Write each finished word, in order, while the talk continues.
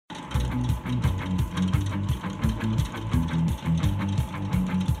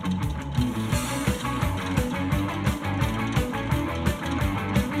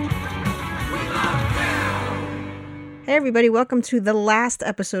Hey everybody, welcome to the last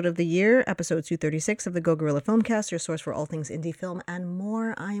episode of the year, episode 236 of the Go Gorilla Filmcast, your source for all things indie film and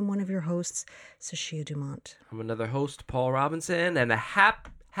more. I am one of your hosts, Sashia Dumont. I'm another host, Paul Robinson, and a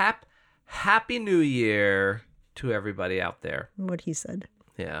happy New Year to everybody out there. What he said.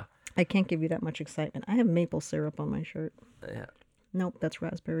 Yeah. I can't give you that much excitement. I have maple syrup on my shirt. Yeah. Nope, that's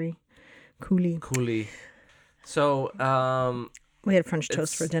raspberry coulis. So, We had French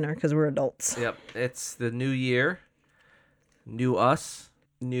toast for dinner because we're adults. Yep, it's the new year, new us,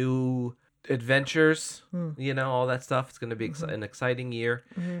 new adventures, all that stuff. It's going to be an exciting year.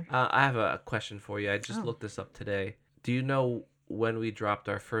 I have a question for you. I just looked this up today. Do you know when we dropped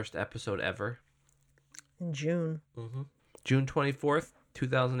our first episode ever? In June. June 24th,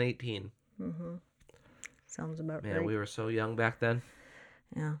 2018. Sounds about Man, right. we were so young back then.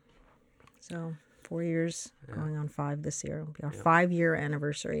 Yeah. So 4 years, going on 5 this year. It'll be our 5-year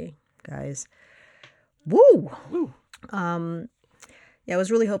anniversary, guys. Woo! Woo! Yeah, I was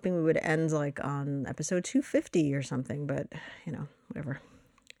really hoping we would end like on episode 250 or something, but whatever.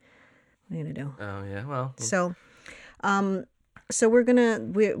 What are you gonna do? Oh yeah, well. So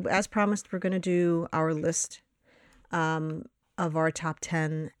we as promised, we're gonna do our list of our top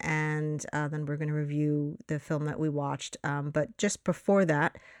 10, and then we're gonna review the film that we watched. But just before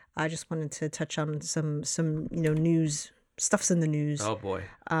that, I just wanted to touch on some news. Stuff's in the news. Oh boy.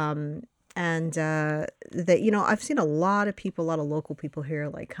 And that I've seen a lot of local people here,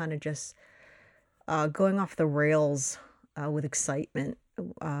 like kind of just going off the rails with excitement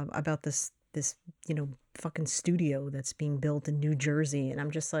about this fucking studio that's being built in New Jersey. And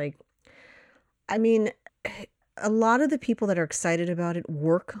I'm just like, I mean, a lot of the people that are excited about it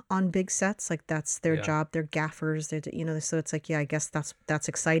work on big sets, like that's their job. They're gaffers. So it's like, yeah, I guess that's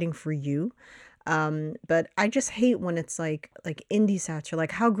exciting for you. But I just hate when it's like indie sets are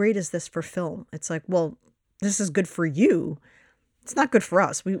like, how great is this for film? It's like, well, this is good for you. It's not good for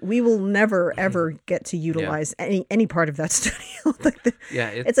us. We will never ever get to utilize any part of that studio.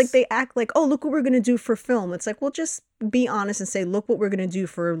 It's like they act like, oh, look what we're gonna do for film. It's like, well, just be honest and say, look what we're gonna do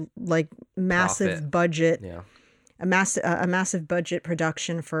for like massive budget. Yeah. A massive budget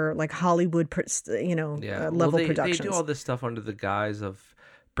production for like Hollywood, level productions. They do all this stuff under the guise of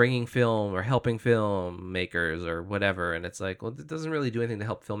bringing film or helping filmmakers or whatever, and it's like, well, it doesn't really do anything to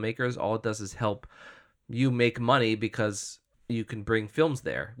help filmmakers. All it does is help you make money because you can bring films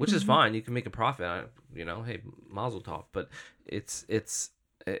there, which is fine. You can make a profit, hey, mazel tov. But it's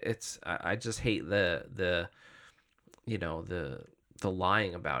I just hate the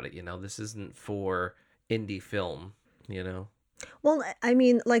lying about it. This isn't for indie film. Well, I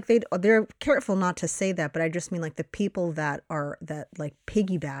mean, like they're careful not to say that, but I just mean like the people that like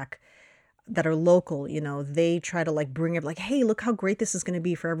piggyback, that are local, they try to like bring it like, hey, look how great this is going to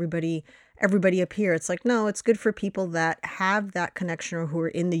be for everybody up here. It's like, no, it's good for people that have that connection or who are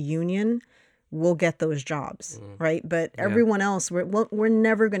in the union will get those jobs, right? But everyone else, we're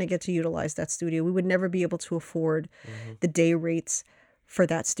never going to get to utilize that studio. We would never be able to afford the day rates for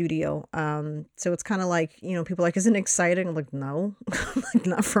that studio. So it's kind of like, people are like, isn't it exciting? I'm like, no, like,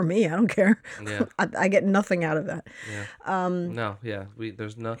 not for me. I don't care. Yeah. I get nothing out of that. Yeah.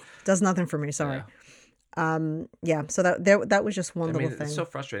 Does nothing for me. Sorry. Yeah. So that was just one little thing. It's so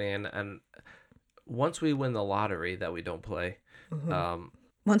frustrating. And once we win the lottery that we don't play,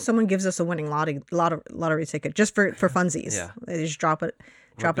 once someone gives us a winning lottery ticket just for funsies, they just drop it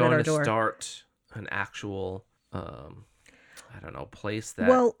at our door. Start an actual, place that...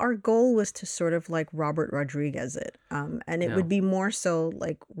 Well, our goal was to sort of like Robert Rodriguez it. And it would be more so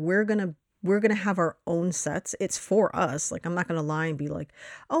like, we're going to have our own sets. It's for us. Like, I'm not going to lie and be like,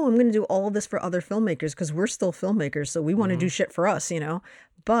 oh, I'm going to do all this for other filmmakers, because we're still filmmakers. So we want to do shit for us,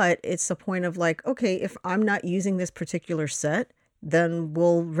 But it's the point of like, okay, if I'm not using this particular set, then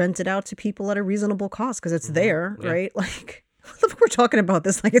we'll rent it out to people at a reasonable cost because it's there, right? Like... We're talking about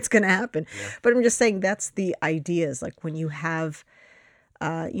this like it's going to happen. But I'm just saying that's the idea, is like when you have,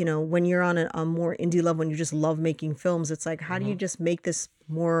 when you're on a more indie level and you just love making films, it's like, how do you just make this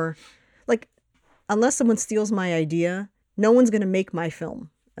more, like, unless someone steals my idea, no one's going to make my film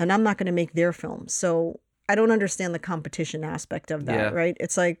and I'm not going to make their film. So I don't understand the competition aspect of that, right?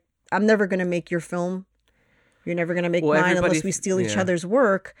 It's like, I'm never going to make your film. You're never going to make mine unless we steal each other's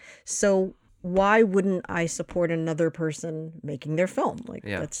work. So why wouldn't I support another person making their film? Like,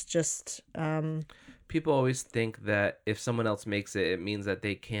 that's just... People always think that if someone else makes it, it means that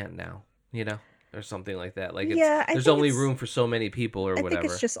they can't now, or something like that. Like, there's only room for so many people or whatever. I think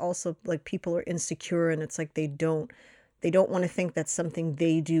it's just also like people are insecure, and it's like they don't want to think that something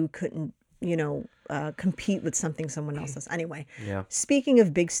they do couldn't, compete with something someone else does. Anyway, speaking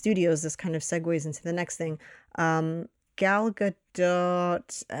of big studios, this kind of segues into the next thing. Gal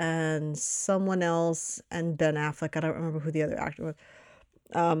Gadot and someone else and Ben Affleck. I don't remember who the other actor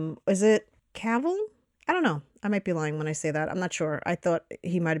was. Is it Cavill? I don't know. I might be lying when I say that. I'm not sure. I thought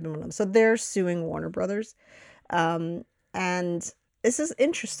he might have been one of them. So they're suing Warner Brothers. And this is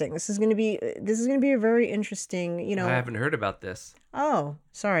interesting. This is going to be a very interesting, I haven't heard about this. Oh,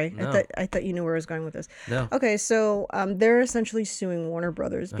 sorry. No. I thought you knew where I was going with this. No. Okay, so they're essentially suing Warner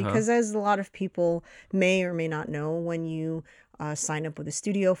Brothers because, as a lot of people may or may not know, when you sign up with a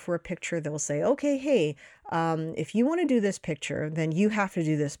studio for a picture, they'll say, okay, hey, if you want to do this picture, then you have to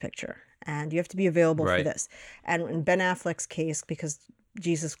do this picture, and you have to be available for this. And in Ben Affleck's case, because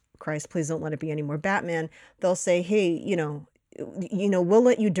Jesus Christ, please don't let it be any more Batman, they'll say, hey, we'll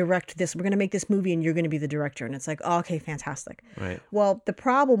let you direct this. We're going to make this movie and you're going to be the director. And it's like, oh, okay, fantastic. Right. Well, the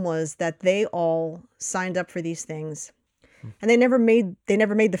problem was that they all signed up for these things and they never made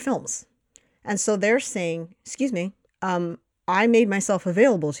the films. And so they're saying, excuse me, I made myself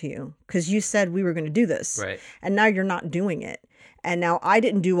available to you because you said we were going to do this. Right. And now you're not doing it. And now I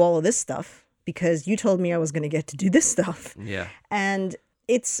didn't do all of this stuff because you told me I was going to get to do this stuff. Yeah. And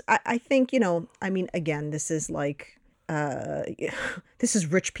I think, again, this is like, this is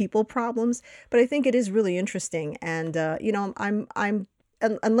rich people problems, but I think it is really interesting. And, I'm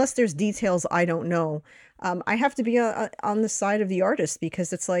unless there's details I don't know, I have to be on the side of the artist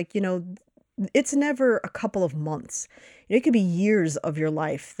because it's like, it's never a couple of months. It could be years of your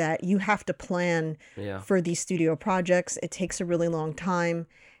life that you have to plan for these studio projects. It takes a really long time.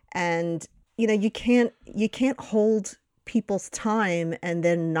 And, you can't hold people's time and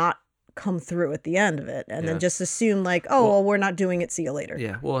then not come through at the end of it and then just assume like, well, we're not doing it. See you later.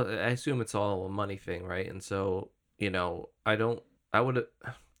 Yeah. Well, I assume it's all a money thing, right? And so, in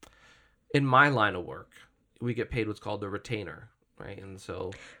my line of work, we get paid what's called the retainer, right? And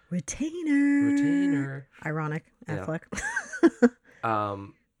so retainer, ironic, Affleck.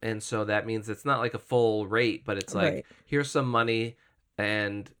 And so that means it's not like a full rate, but it's like, here's some money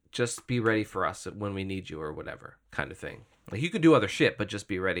and just be ready for us when we need you or whatever kind of thing. Like you could do other shit, but just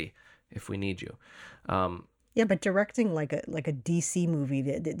be ready if we need you. Yeah, but directing like a DC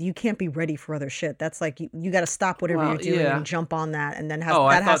movie, you can't be ready for other shit. That's like you got to stop whatever you're doing and jump on that, and then have. Oh,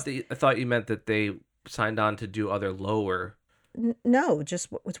 I thought you meant that they signed on to do other lower. No, just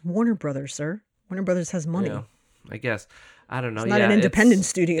it's Warner Brothers, sir. Warner Brothers has money. Yeah, I guess. I don't know. It's not an independent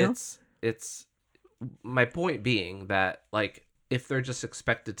studio. It's my point being that like if they're just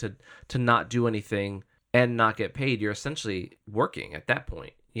expected to not do anything and not get paid, you're essentially working at that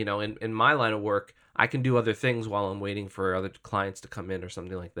point. In my line of work, I can do other things while I'm waiting for other clients to come in or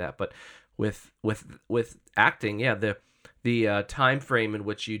something like that. But with acting, the time frame in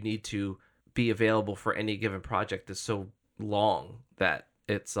which you need to be available for any given project is so long that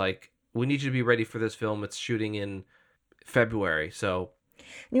it's like, we need you to be ready for this film. It's shooting in February, so.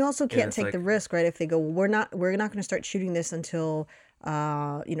 You also can't take the risk, right? If they go, we're not going to start shooting this until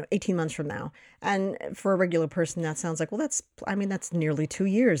 18 months from now. And for a regular person, that sounds like, well, that's nearly 2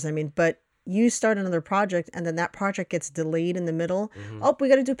 years. But you start another project and then that project gets delayed in the middle. Mm-hmm. Oh, we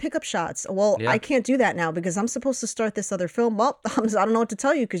got to do pickup shots. Well, I can't do that now because I'm supposed to start this other film. Well, I don't know what to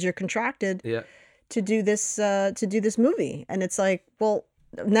tell you because you're contracted to do this movie. And it's like, well,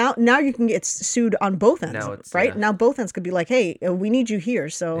 now you can get sued on both ends, right? Now both ends could be like, hey, we need you here.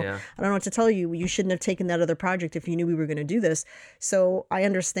 So I don't know what to tell you. You shouldn't have taken that other project if you knew we were going to do this. So I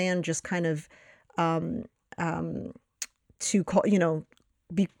understand just kind of to call,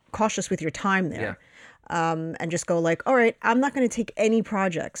 be cautious with your time there. And just go like, all right, I'm not going to take any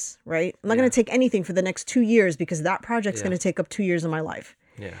projects, right? I'm not going to take anything for the next 2 years because that project's going to take up 2 years of my life.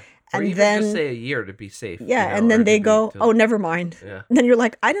 Yeah. Or and even then, just say a year to be safe. Yeah, and then they go, oh, never mind. Yeah. And then you're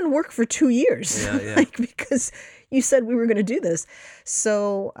like, I didn't work for 2 years. Like, because you said we were going to do this.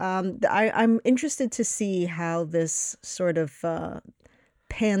 So I'm interested to see how this sort of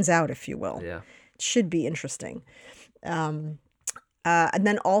pans out, if you will. Yeah. It should be interesting. And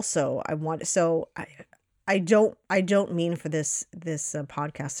then also I don't mean for this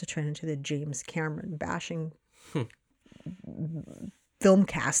podcast to turn into the James Cameron bashing film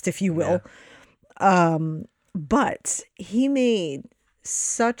cast, if you will. But he made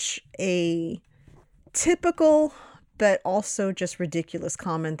such a typical but also just ridiculous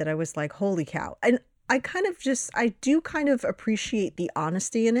comment that I was like, holy cow. And I do kind of appreciate the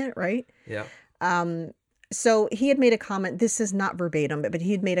honesty in it, right? Yeah. So he had made a comment, this is not verbatim, but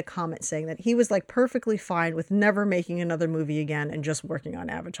he had made a comment saying that he was like perfectly fine with never making another movie again and just working on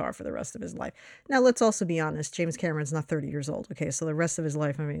Avatar for the rest of his life. Now, let's also be honest, James Cameron's not 30 years old, okay? So the rest of his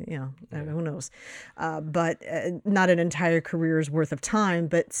life, who knows? But not an entire career's worth of time,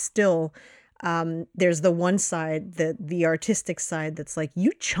 but still, There's the one side, the artistic side, that's like,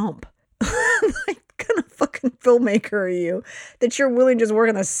 you chump. Like, what kind of fucking filmmaker are you that you're willing to just work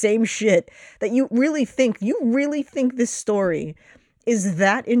on the same shit, that you really think this story is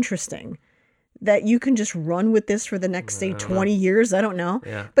that interesting that you can just run with this for the next, say, 20 years? I don't know.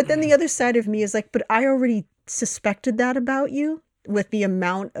 Yeah. But then the other side of me is like, but I already suspected that about you, with the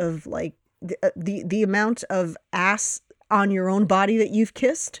amount of like the amount of ass on your own body that you've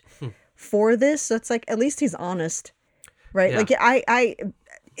kissed for this. So it's like, at least he's honest, right? Yeah. Like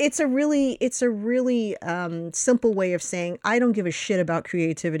it's a really simple way of saying, I don't give a shit about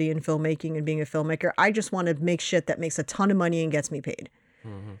creativity and filmmaking and being a filmmaker. I just want to make shit that makes a ton of money and gets me paid.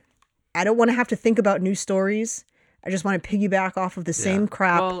 Mm-hmm. I don't want to have to think about new stories. I just want to piggyback off of the same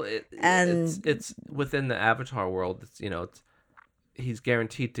crap. Well, it's within the Avatar world. He's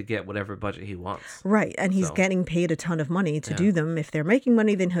guaranteed to get whatever budget he wants. Right. And he's getting paid a ton of money to do them. If they're making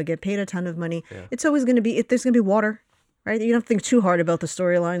money, then he'll get paid a ton of money. Yeah. It's always going to be, there's going to be water, right? You don't have to think too hard about the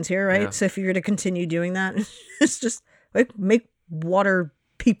storylines here, right? Yeah. So if you're going to continue doing that, it's just like, make water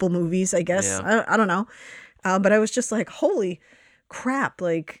people movies, I guess. Yeah. I don't know. But I was just like, holy crap.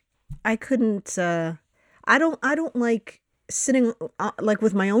 Like, I couldn't, I don't like sitting like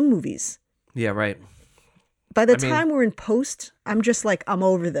with my own movies. Yeah, right. By the time we're in post, I'm just like, I'm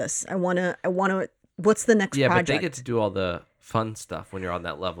over this. I want to, what's the next project? Yeah, but they get to do all the fun stuff when you're on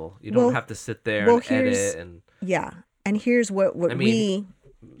that level. You don't have to sit there and edit. And yeah. And here's what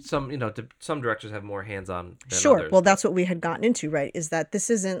some directors have more hands-on than sure. others. Well, that's what we had gotten into, right? Is that this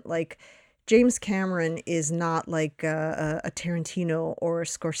isn't like, James Cameron is not like a Tarantino or a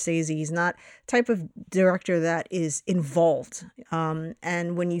Scorsese. He's not the type of director that is involved.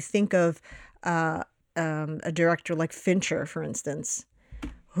 And when you think of a director like Fincher, for instance,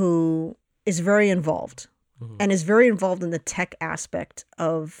 who is very involved and is very involved in the tech aspect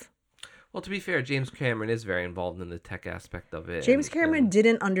of... Well, to be fair, James Cameron is very involved in the tech aspect of it. James Cameron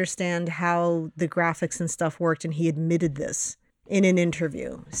didn't understand how the graphics and stuff worked, and he admitted this in an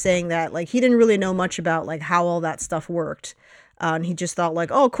interview, saying that like he didn't really know much about like how all that stuff worked. And he just thought like,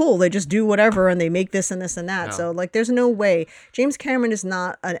 oh, cool, they just do whatever and they make this and this and that. No. So like, there's no way. James Cameron is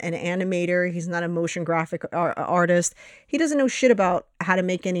not an animator. He's not a motion graphic artist. He doesn't know shit about how to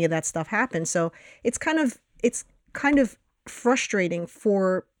make any of that stuff happen. So it's kind of frustrating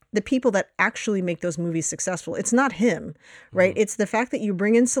for the people that actually make those movies successful. It's not him, right? It's the fact that you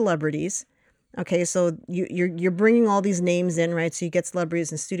bring in celebrities. Okay, so you're bringing all these names in, right? So you get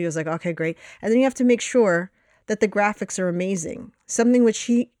celebrities and studios like, okay, great. And then you have to make sure that the graphics are amazing, something which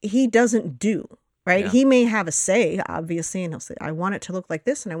he doesn't do, right? Yeah. He may have a say, obviously, and he'll say, I want it to look like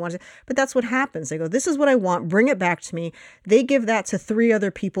this, and I want it, but that's what happens. They go, this is what I want, bring it back to me. They give that to 3 other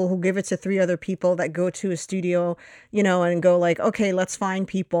people who give it to 3 other people that go to a studio, and go like, okay, let's find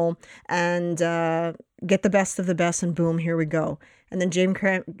people and get the best of the best, and boom, here we go. And then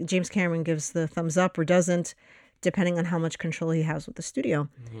James Cameron gives the thumbs up or doesn't, depending on how much control he has with the studio.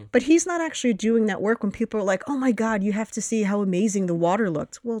 Mm-hmm. But he's not actually doing that work when people are like, oh my God, you have to see how amazing the water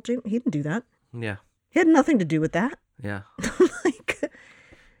looked. Well, he didn't do that. Yeah. He had nothing to do with that. Yeah.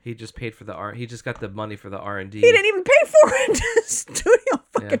 He just paid for the art. He just got the money for the R&D. He didn't even pay for it. The studio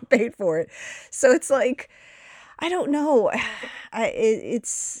fucking paid for it. So it's like, I don't know. I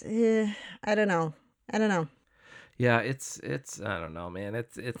don't know. Yeah, it's I don't know, man.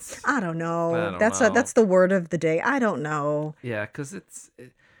 It's I don't know. That's the word of the day. I don't know. Yeah, because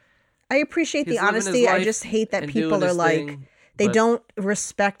I appreciate the honesty. I just hate that people are like they don't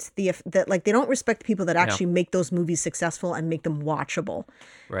respect they don't respect people that actually make those movies successful and make them watchable.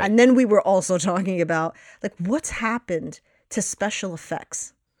 Right. And then we were also talking about like what's happened to special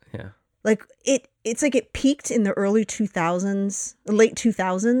effects. Yeah. Like it's like it peaked in the early 2000s, late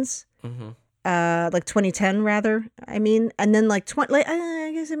 2000s. Mm-hmm. Like 2010 rather. I mean, and then like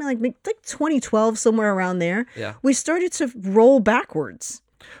 2012, somewhere around there. Yeah. We started to roll backwards.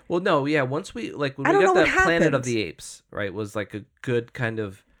 Well, no, yeah. Once we when we got that Planet of the Apes, right, was like a good kind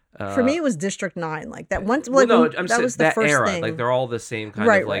of. For me, it was District 9. Like that once. Well, like, no, I'm saying was the that first era. thing. Like they're all the same kind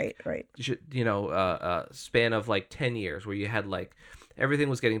of like. Right. Span of like 10 years where you had like everything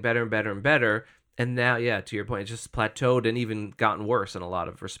was getting better and better and better. And now, yeah, to your point, it's just plateaued and even gotten worse in a lot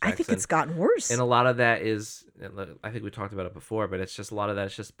of respects. I think it's gotten worse. And a lot of that is, I think we talked about it before, but it's just a lot of that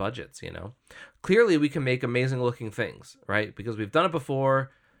is just budgets, Clearly, we can make amazing looking things, right? Because we've done it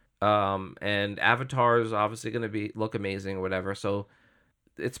before, and Avatar is obviously going to look amazing or whatever. So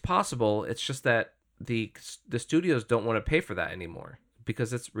it's possible. It's just that the studios don't want to pay for that anymore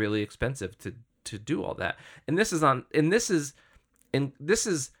because it's really expensive to do all that. And this is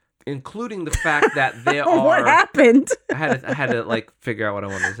including the fact that there are... What happened? I had to like figure out what I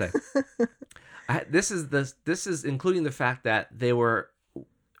wanted to say. This is including the fact that they were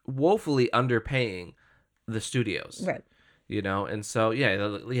woefully underpaying the studios, Right. you know, and so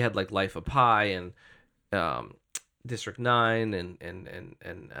yeah, we had like Life of Pi and District 9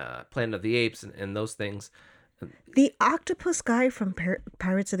 and Planet of the Apes and those things. The octopus guy from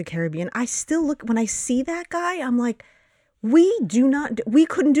Pirates of the Caribbean, I still look, when I see that guy, I'm like, we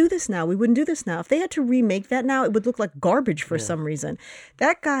couldn't do this now. We wouldn't do this now. If they had to remake that now, it would look like garbage for some reason.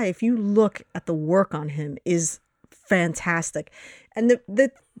 That guy, if you look at the work on him, is fantastic. And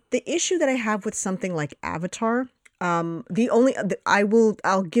the issue that I have with something like Avatar, I'll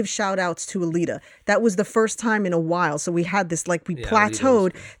give shout outs to Alita. That was the first time in a while. So we had this, like, we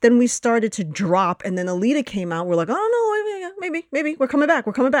plateaued, then we started to drop, and then Alita came out. We're like, oh no, maybe we're coming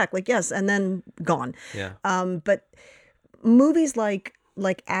back. Like, yes, and then gone. Yeah. But movies like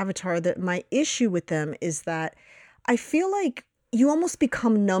Avatar, that my issue with them is that I feel like you almost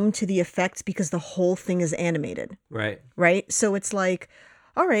become numb to the effects because the whole thing is animated. Right. So it's like,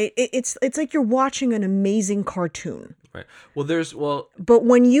 all right, it's like you're watching an amazing cartoon. Right. Well, but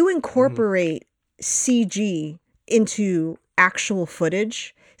when you incorporate CG into actual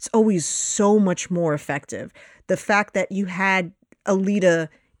footage, it's always so much more effective. The fact that you had Alita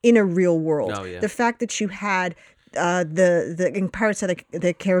in a real world, the fact that you had the in Pirates of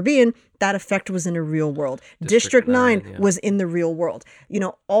the Caribbean, that effect was in a real world. District 9 was in the real world. You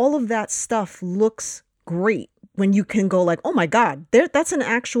know, all of that stuff looks great when you can go like, oh my God, that's an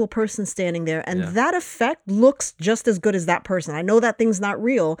actual person standing there. And that effect looks just as good as that person. I know that thing's not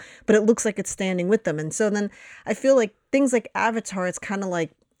real, but it looks like it's standing with them. And so then I feel like things like Avatar, it's kind of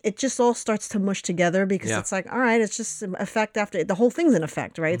like, it just all starts to mush together because it's like, all right, it's just an effect after the whole thing's an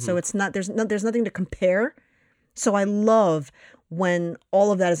effect, right? Mm-hmm. So it's not, there's nothing to compare. So I love when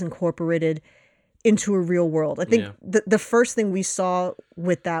all of that is incorporated into a real world. I think the first thing we saw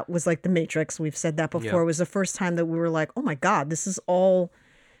with that was like The Matrix. We've said that before. It was the first time that we were like, oh my God, this is all,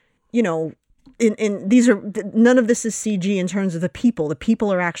 you know, none of this is CG in terms of the people. The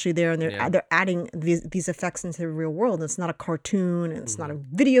people are actually there, and they're adding these effects into the real world. It's not a cartoon, and it's not a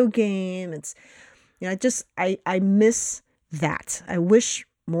video game. It's, you know, I miss that. I wish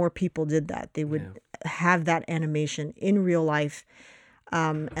more people did that. They would have that animation in real life,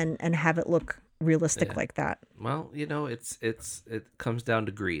 and have it look realistic like that. Well, you know, it comes down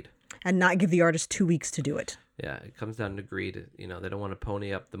to greed, and not give the artist 2 weeks to do it. Yeah, it comes down to greed. You know, they don't want to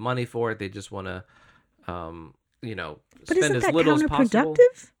pony up the money for it. They just want to, you know, spend as little as possible.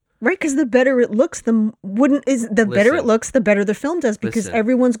 Right? Because the better it looks, the better the film does, because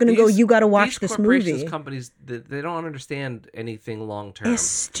everyone's going to go, you got to watch this movie. These companies, they don't understand anything long term. It's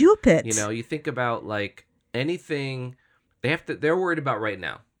stupid. You know, you think about like anything they're worried about right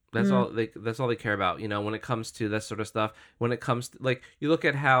now. That's all they care about. You know, when it comes to that sort of stuff. When it comes to, like, you look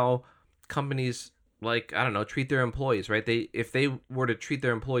at how companies, like, I don't know, treat their employees, right? If they were to treat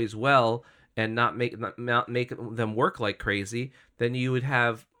their employees well and not make them work like crazy, then you would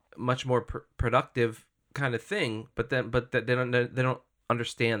have much more productive kind of thing. But they don't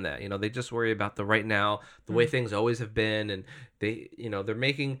understand that. You know, they just worry about the right now, the way things always have been, and they're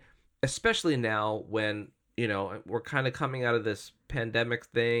making, especially now when, you know, we're kind of coming out of this pandemic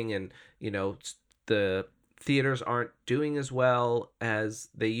thing, and, you know, the theaters aren't doing as well as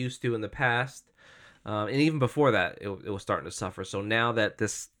they used to in the past. And even before that, it was starting to suffer. So now that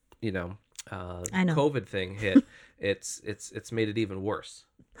this, you know, COVID thing hit, it's made it even worse.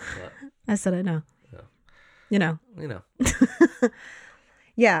 But, I said I know. Yeah. You know.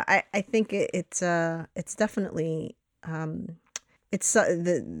 Yeah, I think it's definitely it's I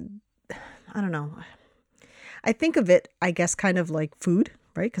don't know. I think of it, I guess, kind of like food,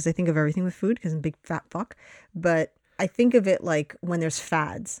 right? Because I think of everything with food because I'm a big fat fuck. But I think of it like when there's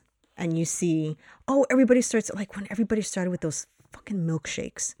fads and you see, everybody starts, like when everybody started with those fucking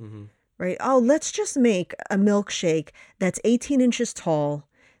milkshakes, right? Oh, let's just make a milkshake that's 18 inches tall,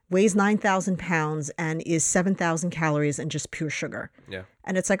 weighs 9,000 pounds, and is 7,000 calories and just pure sugar. Yeah.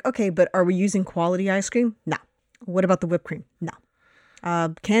 And it's like, okay, but are we using quality ice cream? No. What about the whipped cream? No.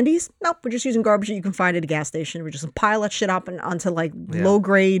 Candies? Nope, we're just using garbage that you can find at a gas station. We're just pile that shit up onto like low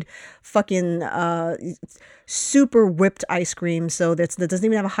grade fucking super whipped ice cream, so that doesn't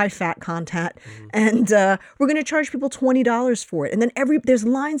even have a high fat content. And we're gonna charge people $20 for it. And then there's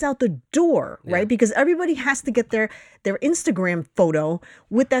lines out the door, right? Because everybody has to get their Instagram photo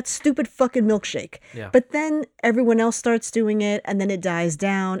with that stupid fucking milkshake. Yeah. But then everyone else starts doing it, and then it dies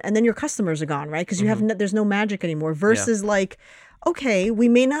down, and then your customers are gone, right? Because you have there's no magic anymore. Versus like, okay, we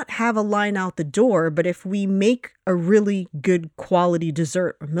may not have a line out the door, but if we make a really good quality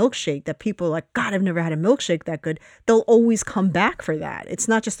dessert or milkshake that people are like, God, I've never had a milkshake that good, they'll always come back for that. It's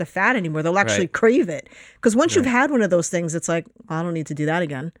not just a fad anymore. They'll actually crave it. Because once you've had one of those things, it's like, well, I don't need to do that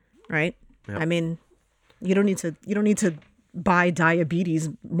again. Right? Yep. I mean, you don't need to buy diabetes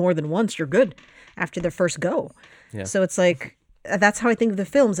more than once. You're good after the first go. Yeah. So it's like, that's how I think of the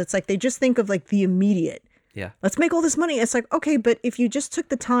films. It's like they just think of like the immediate. Yeah. Let's make all this money. It's like, okay, but if you just took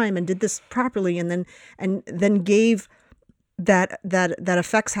the time and did this properly and then gave that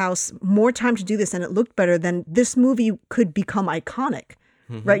effects house more time to do this and it looked better, then this movie could become iconic.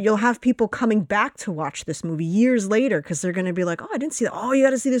 Mm-hmm. Right? You'll have people coming back to watch this movie years later because they're going to be like, oh, I didn't see that. Oh, you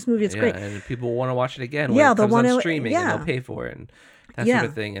got to see this movie. It's great. And people want to watch it again when it comes on streaming and they'll pay for it and that sort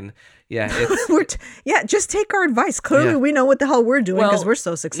of thing. And it's... just take our advice. Clearly, we know what the hell we're doing because we're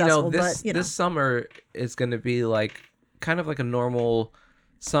so successful. This summer is going to be like kind of like a normal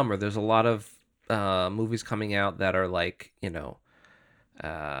summer. There's a lot of movies coming out that are like,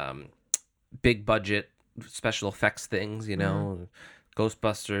 big budget special effects things,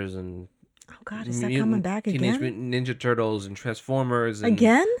 Ghostbusters and oh god, is that coming back again? Teenage Mutant Ninja Turtles and Transformers and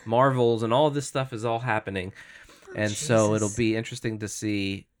again? Marvels and all this stuff is all happening. And Jesus. So it'll be interesting to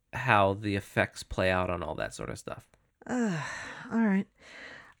see how the effects play out on all that sort of stuff. All right.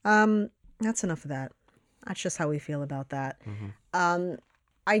 That's enough of that. That's just how we feel about that. Mm-hmm.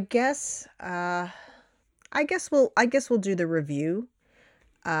 I guess we'll do the review.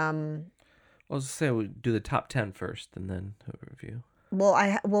 I was say we do the top 10 first and then a review.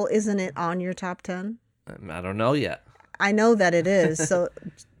 Well, isn't it on your top 10? I don't know yet. I know that it is. So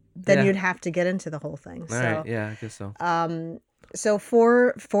then you'd have to get into the whole thing. All right. Yeah, I guess so. So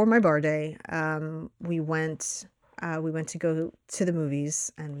for my birthday, we went to go to the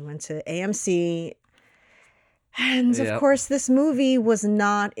movies and we went to AMC. And of course, this movie was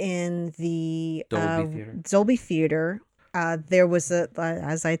not in the Dolby Theater. There was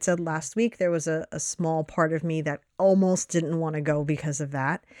as I said last week, there was a small part of me that almost didn't want to go because of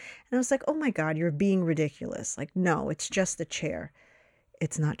that. And I was like, oh my God, you're being ridiculous. Like, no, it's just a chair.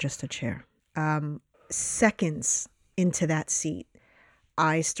 It's not just a chair. Seconds into that seat,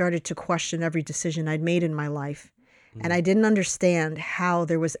 I started to question every decision I'd made in my life. Mm. And I didn't understand how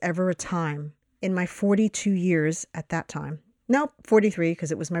there was ever a time in my 42 years at that time. No, 43,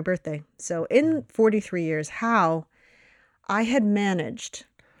 because it was my birthday. So in 43 years, how I had managed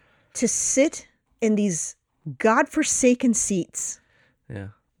to sit in these godforsaken seats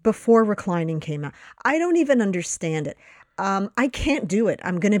before reclining came out. I don't even understand it. I can't do it.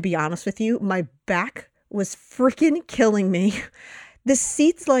 I'm going to be honest with you. My back was freaking killing me. The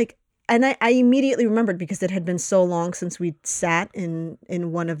seats and I immediately remembered because it had been so long since we sat in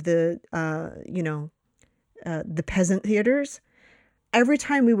one of the, the peasant theaters. Every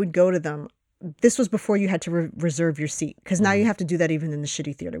time we would go to them, this was before you had to reserve your seat because now you have to do that even in the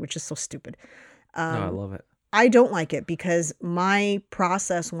shitty theater, which is so stupid. No, I love it. I don't like it because my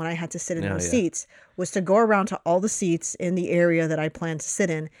process when I had to sit in those seats was to go around to all the seats in the area that I planned to sit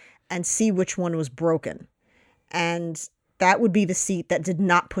in and see which one was broken. And that would be the seat that did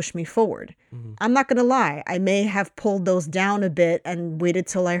not push me forward. Mm-hmm. I'm not going to lie. I may have pulled those down a bit and waited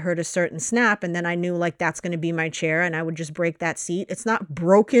till I heard a certain snap. And then I knew that's going to be my chair and I would just break that seat. It's not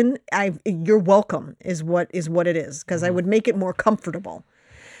broken. You're welcome is what it is. Cause I would make it more comfortable.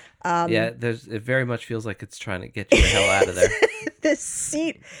 It very much feels like it's trying to get you the hell out of there. This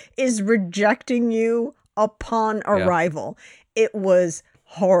seat is rejecting you upon arrival. It was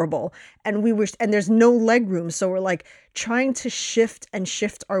horrible. And there's no leg room. So we're trying to shift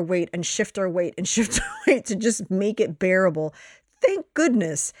our weight and shift our weight and shift our weight to just make it bearable. Thank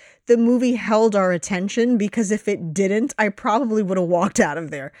goodness the movie held our attention because if it didn't, I probably would have walked out of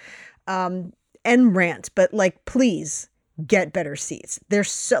there. And rant, but please get better seats. They're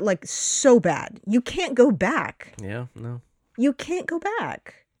so bad. You can't go back. Yeah, no. You can't go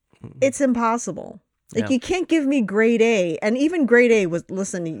back. It's impossible. You can't give me grade A. And even grade A was,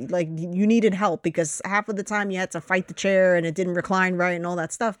 listen, you needed help because half of the time you had to fight the chair and it didn't recline right and all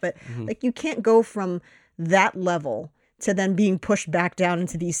that stuff. But you can't go from that level to then being pushed back down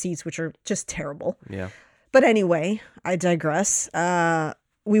into these seats, which are just terrible. Yeah. But anyway, I digress.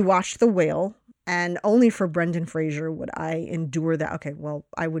 We watched The Whale. And only for Brendan Fraser would I endure that. Okay, well,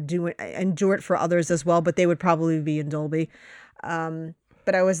 I would endure it for others as well, but they would probably be in Dolby.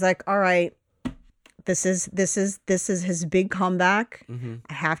 But I was like, all right, this is his big comeback. Mm-hmm.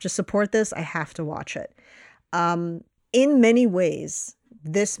 I have to support this. I have to watch it. In many ways,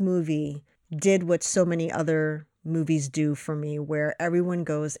 this movie did what so many other movies do for me, where everyone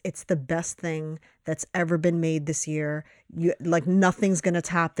goes, it's the best thing that's ever been made this year. You like nothing's gonna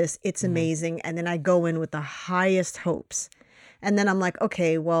top this. It's amazing. And then I go in with the highest hopes. And then I'm like,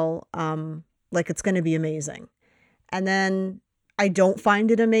 okay, well, like it's gonna be amazing. And then I don't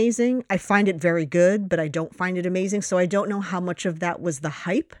find it amazing. I find it very good, but I don't find it amazing. So I don't know how much of that was the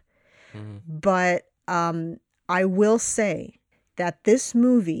hype. But I will say that this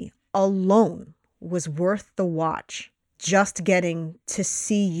movie alone was worth the watch. Just getting to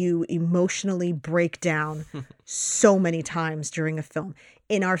see you emotionally break down so many times during a film.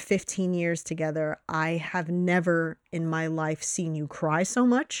 In our 15 years together, I have never in my life seen you cry so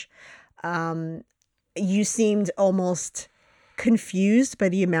much. You seemed almost confused by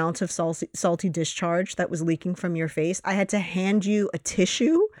the amount of salty discharge that was leaking from your face. I had to hand you a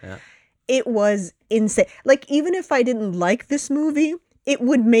tissue. Yeah. It was insane. Like, even if I didn't like this movie, it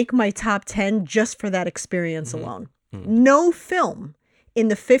would make my top 10 just for that experience alone. No film in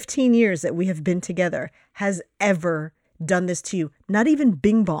the 15 years that we have been together has ever done this to you. Not even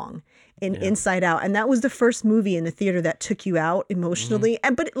Bing Bong in Inside Out. And that was the first movie in the theater that took you out emotionally.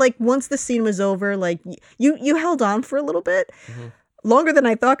 And but like once the scene was over, like you held on for a little bit. Longer than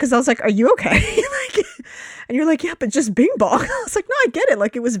I thought, because I was like, are you okay? Like, and you're like, yeah, but just Bing Bong. I was like, no, I get it.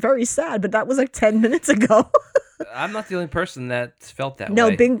 Like, it was very sad, but that was like 10 minutes ago. I'm not the only person that felt that way.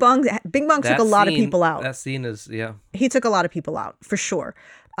 No, Bing Bong took a lot of people out. That scene is, He took a lot of people out, for sure.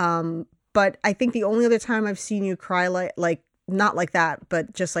 But I think the only other time I've seen you cry, like not like that,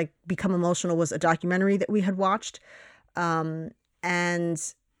 but just like become emotional, was a documentary that we had watched. But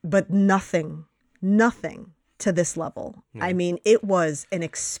nothing to this level. I mean, it was an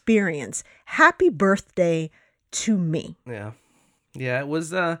experience. Happy birthday to me. Yeah. It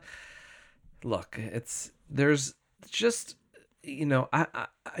was, look, there's just, I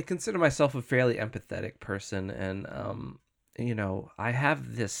consider myself a fairly empathetic person, and, I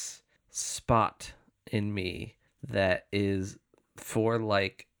have this spot in me that is for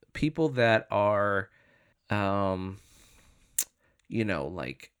like people that are, how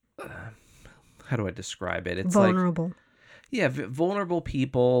do I describe it? It's vulnerable. Vulnerable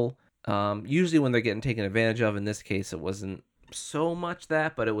people. Usually when they're getting taken advantage of. In this case, it wasn't so much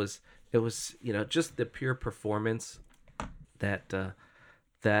that, but it was just the pure performance that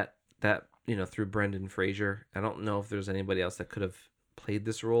through Brendan Fraser. I don't know if there's anybody else that could have played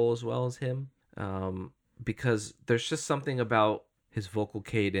this role as well as him. Because there's just something about his vocal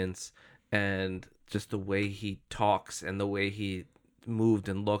cadence and just the way he talks and the way he moved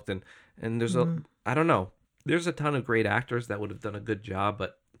and looked, and there's I don't know, there's a ton of great actors that would have done a good job,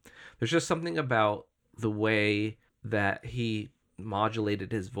 but there's just something about the way that he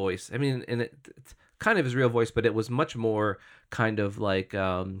modulated his voice. I mean, and it's kind of his real voice, but it was much more kind of like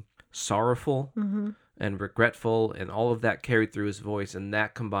sorrowful and regretful, and all of that carried through his voice, and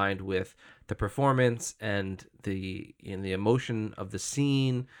that combined with the performance and the emotion of the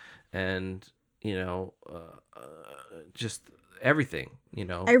scene, and just everything.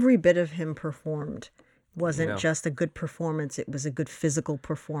 Every bit of him performed wasn't just a good performance; it was a good physical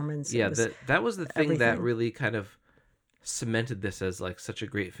performance. Yeah, that was the thing that really kind of cemented this as like such a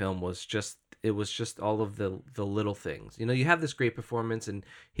great film. It was just all of the little things. You have this great performance and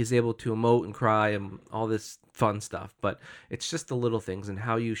he's able to emote and cry and all this fun stuff, but it's just the little things and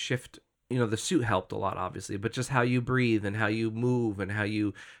how you shift. The suit helped a lot, obviously, but just how you breathe and how you move and how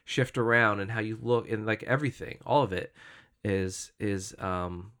you shift around and how you look, and like everything, all of it is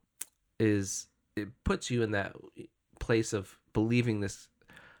it puts you in that place of believing this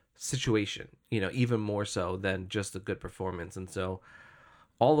situation, even more so than just a good performance. And so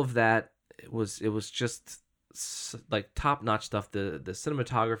all of that, it was just like top-notch stuff. The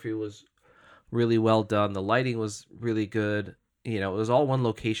cinematography was really well done. The lighting was really good. It was all one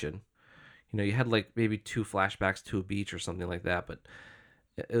location. You had like maybe 2 flashbacks to a beach or something like that, but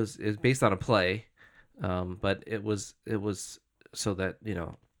it was based on a play. But it was so that,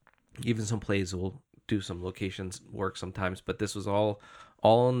 even some plays will do some locations work sometimes, but this was all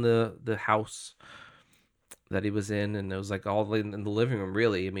in the house that he was in, and it was like all in the living room,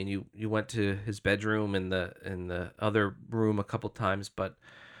 really. I mean, you went to his bedroom and the other room a couple times, but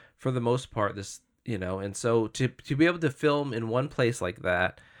for the most part, this, and so to be able to film in one place like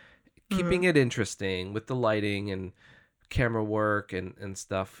that, keeping it interesting with the lighting and camera work and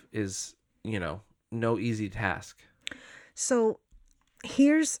stuff is, no easy task. So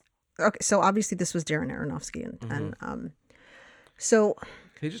so obviously this was Darren Aronofsky, and so can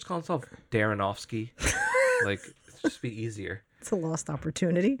he just call himself Darrenofsky? Like, it's just be easier. It's a lost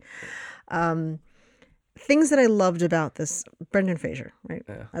opportunity. things that I loved about this, Brendan Fraser, right?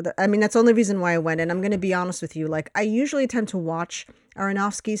 Yeah. I mean, that's the only reason why I went. And I'm going to be honest with you. Like, I usually tend to watch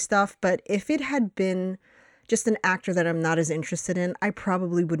Aronofsky stuff, but if it had been just an actor that I'm not as interested in, I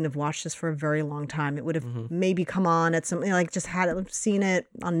probably wouldn't have watched this for a very long time. It would have maybe come on at something like just had it, seen it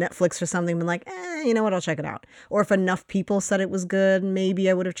on Netflix or something, been like, you know what, I'll check it out. Or if enough people said it was good, maybe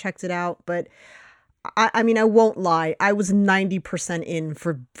I would have checked it out. But I mean, I won't lie. I was 90% in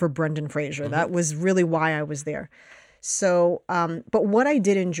for Brendan Fraser. That was really why I was there. So, but what I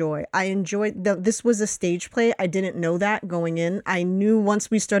did enjoy, I enjoyed this was a stage play. I didn't know that going in. I knew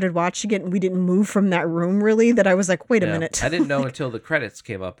once we started watching it and we didn't move from that room really that I was like, wait a minute. I didn't know until the credits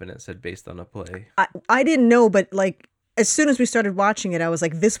came up and it said based on a play. I didn't know, but like as soon as we started watching it, I was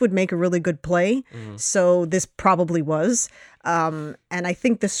like, this would make a really good play. So this probably was. And I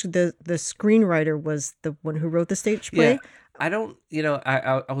think the screenwriter was the one who wrote the stage play. Yeah, I don't,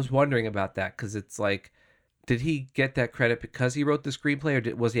 I was wondering about that because it's like, did he get that credit because he wrote the screenplay,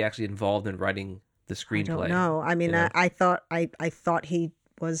 or was he actually involved in writing the screenplay? I don't know. I mean, I thought he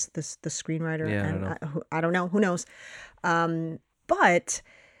was the screenwriter. Yeah, and I don't know. Who knows? But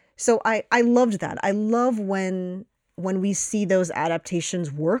so I loved that. I love when we see those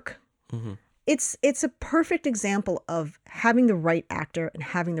adaptations work. It's a perfect example of having the right actor and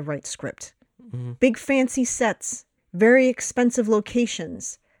having the right script. Big fancy sets, very expensive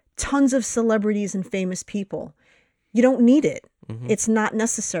locations, tons of celebrities and famous people. You don't need it. It's not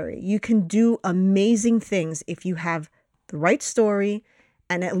necessary. You can do amazing things if you have the right story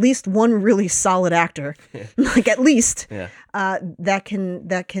and at least one really solid actor, like at least that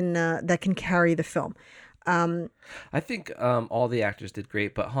can carry the film. I think all the actors did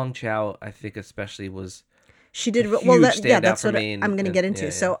great, but Hong Chow, I think especially was. She did well. That's what I'm going to get into.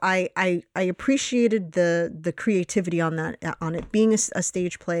 Yeah. So I appreciated the creativity on it being a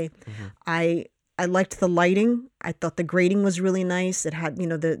stage play. I liked the lighting. I thought the grading was really nice. It had,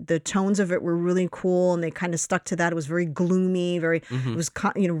 the tones of it were really cool, and they kind of stuck to that. It was very gloomy, it was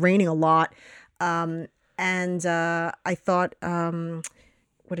raining a lot. And I thought,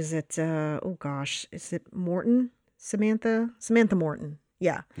 what is it? Oh gosh, is it Morton? Samantha Morton.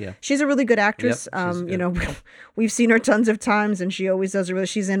 Yeah. She's a really good actress. Yep, we've seen her tons of times, and she always does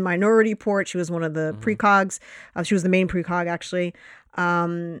she's in Minority Report. She was one of the precogs. She was the main precog, actually.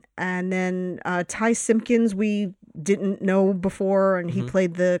 And then Ty Simpkins, we didn't know before, and he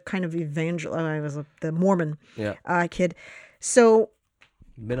played the kind of the Mormon kid. So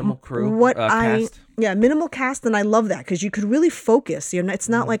minimal crew, cast. Minimal cast, and I love that because you could really focus. It's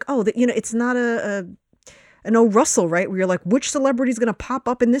not like it's not an O. Russell, right? Where you're like, which celebrity is going to pop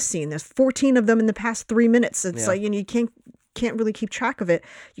up in this scene? There's 14 of them in the past 3 minutes. It's like, you can't really keep track of it.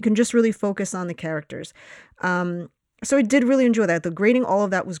 You can just really focus on the characters. So I did really enjoy that. The grading, all of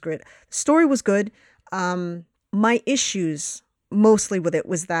that was great. The story was good. My issues mostly with it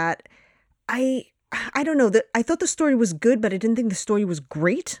was that I don't know, that I thought the story was good, but I didn't think the story was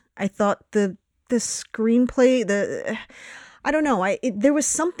great. I thought the screenplay, I don't know. There was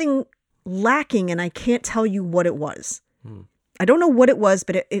something lacking, and I can't tell you what it was. I don't know what it was,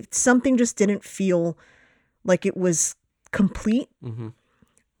 but it something just didn't feel like it was complete.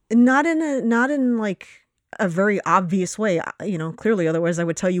 Not in like a very obvious way, clearly, otherwise I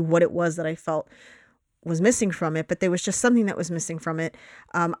would tell you what it was that I felt was missing from it, but there was just something that was missing from it.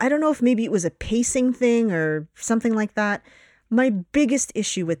 I don't know if maybe it was a pacing thing or something like that. My biggest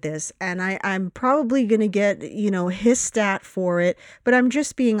issue with this, and I'm probably going to get, hissed at for it, but I'm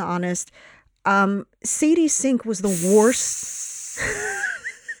just being honest. Sadie Sink was the worst.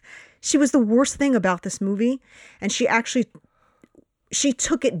 She was the worst thing about this movie. And she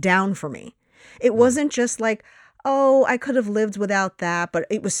took it down for me. It wasn't just like, oh, I could have lived without that, but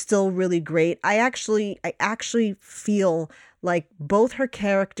it was still really great. I actually feel like both her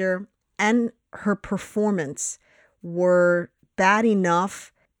character and her performance were bad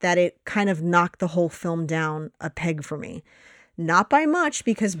enough that it kind of knocked the whole film down a peg for me. Not by much,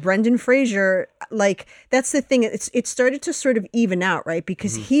 because Brendan Fraser, like, that's the thing. It started to sort of even out, right?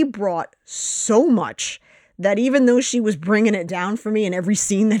 Because he brought so much that even though she was bringing it down for me in every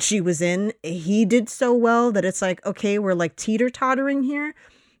scene that she was in, he did so well that it's like, okay, we're like teeter-tottering here.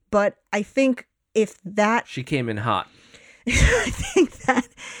 But I think she came in hot. I think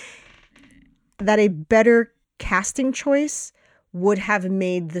that a better casting choice would have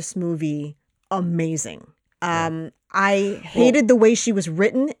made this movie amazing. I hated the way she was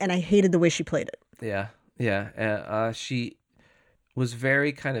written, and I hated the way she played it. Yeah. She was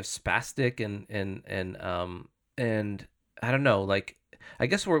very kind of spastic and I don't know, like, I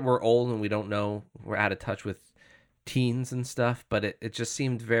guess we're old and we don't know, we're out of touch with teens and stuff, but it just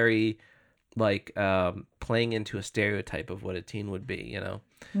seemed very like playing into a stereotype of what a teen would be,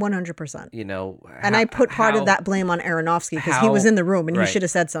 100%. And I put part of that blame on Aronofsky because he was in the room and he should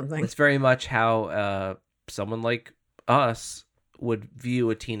have said something. It's very much how someone like us would view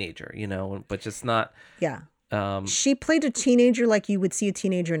a teenager, but just not. Yeah. She played a teenager like you would see a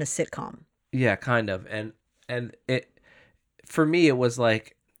teenager in a sitcom. Yeah, kind of. And it, for me, it was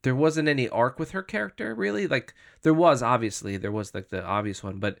like, there wasn't any arc with her character, really. Like, there was like the obvious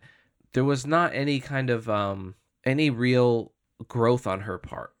one, but there was not any kind of any real growth on her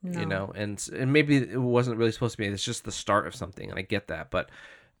part, and maybe it wasn't really supposed to be. It's just the start of something, and I get that. But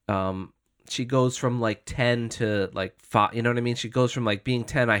she goes from like 10 to like 5. You know what I mean? She goes from like being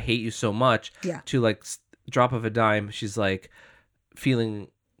 10, I hate you so much, to like drop of a dime, she's like feeling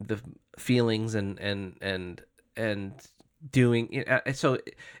the feelings and doing it. So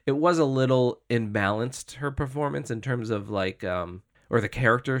it was a little imbalanced, her performance, in terms of like or the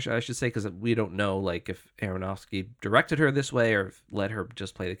character, I should say, because we don't know like if Aronofsky directed her this way or let her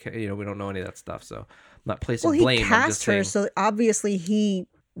just play the we don't know any of that stuff, so I'm not placing blame. He cast her, so obviously he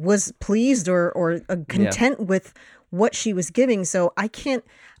was pleased or content with what she was giving. So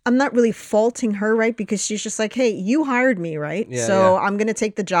I'm not really faulting her, right? Because she's just like, hey, you hired me, right? So I'm gonna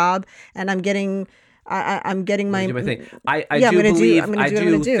take the job, and I'm getting my thing. I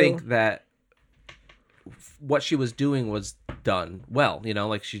do think that what she was doing was done well.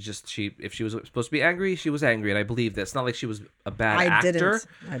 Like if she was supposed to be angry, she was angry, and I believe that. It's not like she was a bad actor.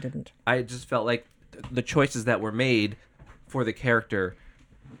 I didn't. I just felt like the choices that were made for the character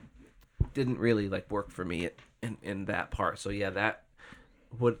didn't really like work for me in that part. So yeah,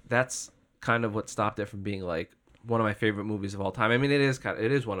 that's kind of what stopped it from being like one of my favorite movies of all time. I mean, it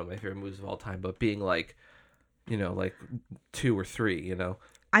is one of my favorite movies of all time, but being like, like 2 or 3,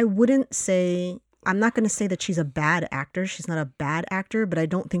 I wouldn't say, I'm not going to say that she's a bad actor. She's not a bad actor, but I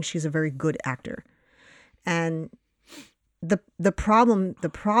don't think she's a very good actor. And the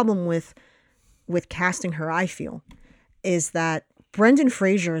problem with casting her, I feel, is that Brendan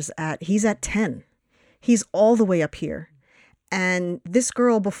Fraser he's at 10. He's all the way up here. And this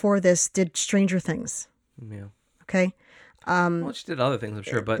girl before this did Stranger Things. Yeah. Okay. Well, she did other things, I'm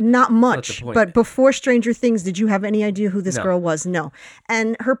sure, but not much. But before Stranger Things, did you have any idea who this girl was? No.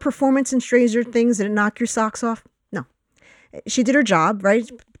 And her performance in Stranger Things, did it knock your socks off? No. She did her job, right?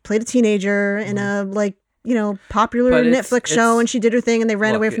 Played a teenager in a popular Netflix show, and she did her thing, and they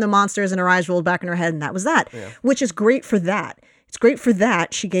ran away from the monsters, and her eyes rolled back in her head, and that was that. Yeah. Which is great for that. It's great for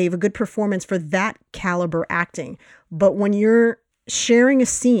that. She gave a good performance for that caliber acting. But when you're sharing a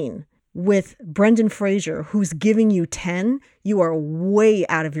scene with Brendan Fraser, who's giving you 10, you are way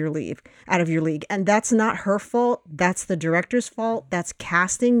out of your league. And that's not her fault. That's the director's fault. That's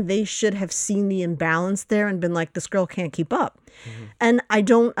casting. They should have seen the imbalance there and been like, this girl can't keep up. Mm-hmm. And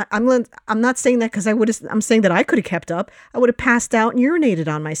I'm not saying that because I'm saying that I could have kept up. I would have passed out and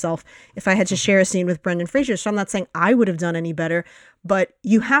urinated on myself if I had to share a scene with Brendan Fraser. So I'm not saying I would have done any better, but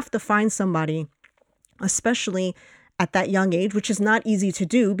you have to find somebody, especially at that young age, which is not easy to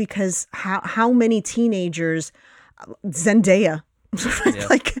do, because how many teenagers, Zendaya,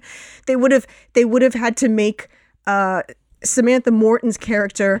 like they would have had to make Samantha Morton's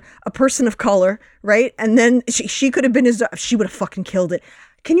character a person of color, right? And then she could have been she would have fucking killed it.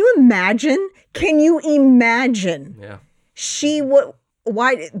 Can you imagine? Yeah.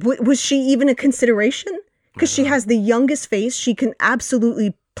 Why was she even a consideration? Because she has the youngest face. She can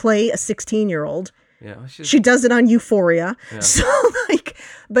absolutely play a 16-year-old. Yeah, she does it on Euphoria. Yeah. So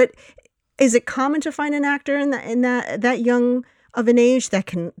but is it common to find an actor in that young of an age that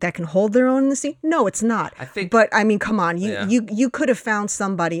can hold their own in the scene? No, it's not. But I mean, come on, you could have found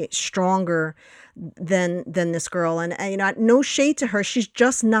somebody stronger than this girl, and no shade to her, she's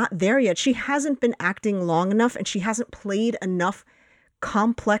just not there yet. She hasn't been acting long enough, and she hasn't played enough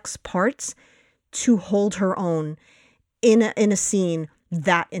complex parts to hold her own in a scene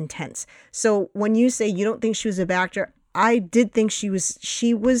that intense. So when you say you don't think she was a bad actor, I did think she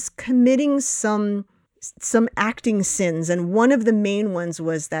was committing some acting sins, and one of the main ones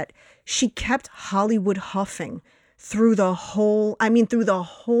was that she kept Hollywood huffing through the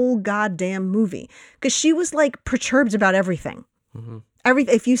whole goddamn movie, because she was like perturbed about everything. Mm-hmm.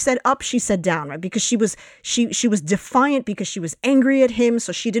 If you said up, she said down, right? Because she was defiant, because she was angry at him,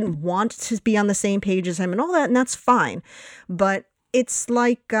 so she didn't want to be on the same page as him and all that, and that's fine. But it's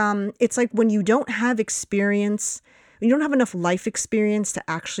like when you don't have experience, you don't have enough life experience to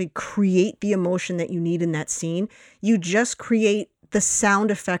actually create the emotion that you need in that scene. You just create the sound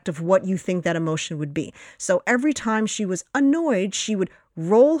effect of what you think that emotion would be. So every time she was annoyed, she would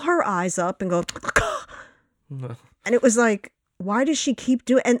roll her eyes up and go, and it was like, why does she keep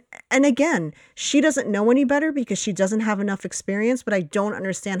doing, and again, she doesn't know any better because she doesn't have enough experience, but I don't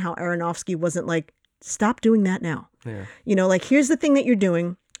understand how Aronofsky wasn't like, stop doing that now. Yeah. You know, like, here's the thing that you're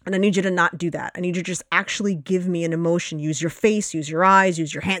doing, and I need you to not do that. I need you to just actually give me an emotion. Use your face, use your eyes,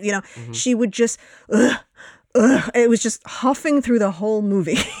 use your hand. You know, she would just, it was just huffing through the whole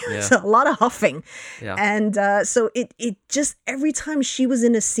movie. Yeah. So a lot of huffing. Yeah. And so it just, every time she was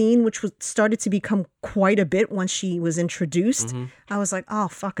in a scene, which was started to become quite a bit once she was introduced, I was like, oh,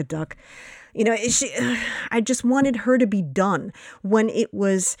 fuck a duck. You know, I just wanted her to be done. When it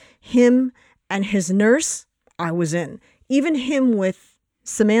was him and his nurse, I was in. Even him with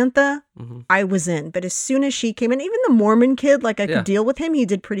Samantha, I was in. But as soon as she came in, even the Mormon kid, like I could deal with him. He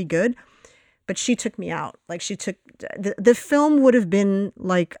did pretty good. But she took me out. Like, she took the film would have been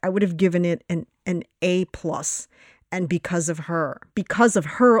like, I would have given it an A+. And because of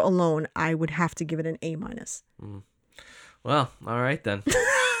her alone, I would have to give it an A-. Well, all right then.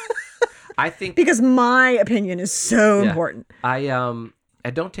 I think because my opinion is so important. I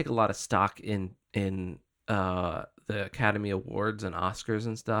don't take a lot of stock in the Academy Awards and Oscars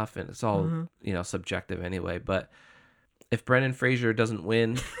and stuff, and it's all subjective anyway. But if Brendan Fraser doesn't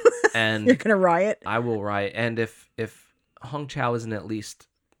win, and you're gonna riot, I will riot. And if Hong Chow isn't at least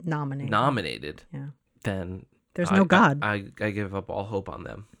nominated, then there's no God. I give up all hope on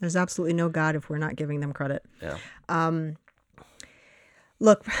them. There's absolutely no God if we're not giving them credit. Yeah.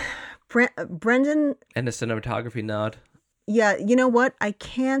 Look, Brendan, and the cinematography nod. Yeah, you know what? I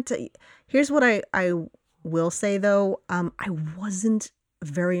can't. Here's what I will say though. I wasn't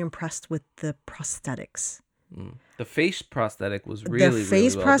very impressed with the prosthetics. The face prosthetic was really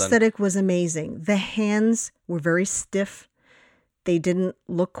well prosthetic done. Was amazing. The hands were very stiff. They didn't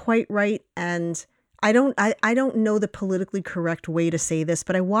look quite right, and I don't know the politically correct way to say this,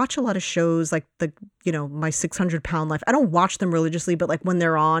 but I watch a lot of shows like My 600 Pound Life. I don't watch them religiously, but like when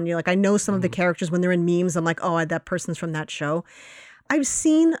they're on, you're like, I know some of the characters when they're in memes. I'm like, oh, that person's from that show. I've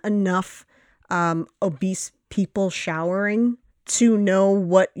seen enough obese people showering to know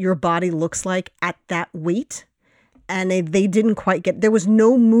what your body looks like at that weight. And they didn't quite there was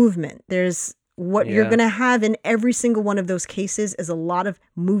no movement. There's what you're going to have in every single one of those cases is a lot of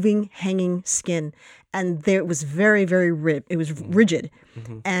moving, hanging skin. And there was very, very it was rigid.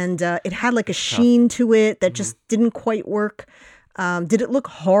 And it had like a sheen to it that just didn't quite work. Did it look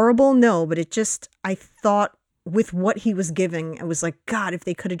horrible? No, but I thought with what he was giving, I was like, God, if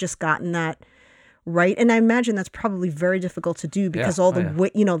they could have just gotten that right. And I imagine that's probably very difficult to do because all the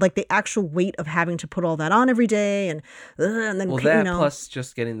weight, like the actual weight of having to put all that on every day and then plus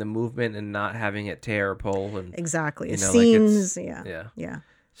just getting the movement and not having it tear or pull and exactly scenes. Yeah.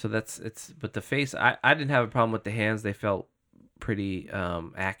 So but the face, I didn't have a problem with the hands. They felt pretty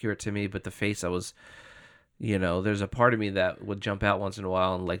accurate to me, but the face, I was, there's a part of me that would jump out once in a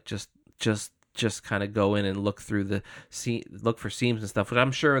while and like just kind of go in and look through look for seams and stuff, which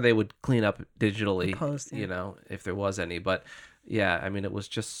I'm sure they would clean up digitally, if there was any. But yeah, I mean, it was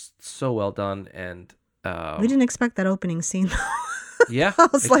just so well done, and we didn't expect that opening scene. Yeah,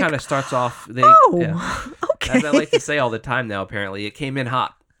 it like, kind of starts off. Okay. As I like to say all the time now, apparently it came in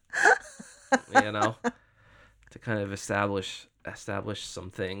hot. To kind of establish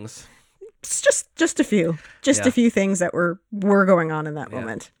some things. It's just a few, a few things that were going on in that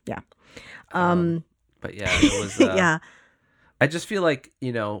moment. Yeah. But yeah, it was. Yeah. I just feel like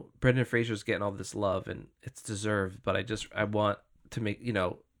Brendan Fraser's getting all this love and it's deserved, but I want to make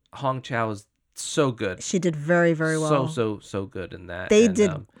Hong Chow is so good. She did very, very well. So good in that.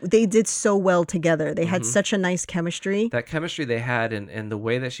 They did so well together. They had such a nice chemistry. That chemistry they had, and the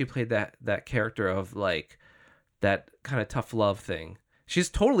way that she played that character of like that kind of tough love thing. She's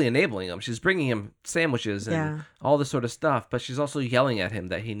totally enabling him. She's bringing him sandwiches and all this sort of stuff, but she's also yelling at him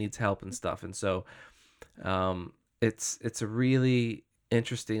that he needs help and stuff. And so, it's a really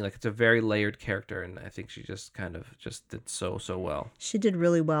interesting, like it's a very layered character, and I think she just kind of did so well. She did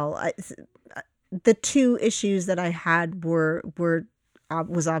really well. The two issues that I had was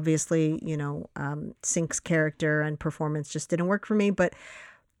obviously Sink's character and performance just didn't work for me. But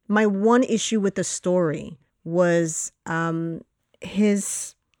my one issue with the story was her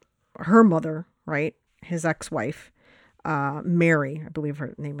mother, right? His ex-wife, Mary, I believe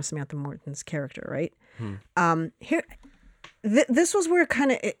her name was Samantha Morton's character, right? This was where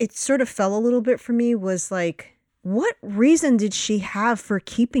it sort of fell a little bit for me, was like, what reason did she have for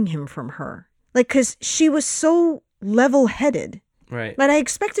keeping him from her? Like, because she was so level-headed. Right. But I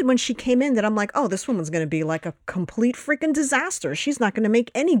expected when she came in that I'm like, oh, this woman's going to be like a complete freaking disaster. She's not going to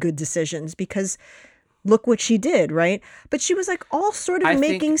make any good decisions because look what she did, right? But she was like all sort of I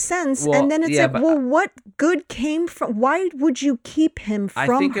making think, sense. well, And then it's yeah, like, but well, what good came from, why would you keep him I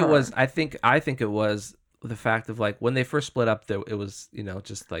from think it her? was. I think it was the fact of like when they first split up. There, it was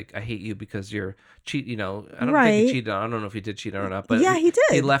just like I hate you because you're cheat. I don't think he Right. cheated. I don't know if he did cheat or not, but Yeah, he he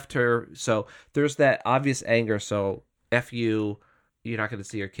did. left her. So there's that obvious anger. So f you, you're not going to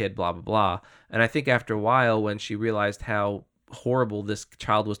see your kid. Blah blah blah. And I think after a while, when she realized how horrible this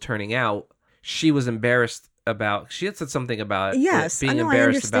child was turning out, she was embarrassed about. She had said something about it, Yes, I being know, I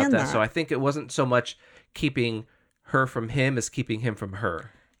embarrassed about understand that. So that. I think it wasn't so much keeping her from him as keeping him from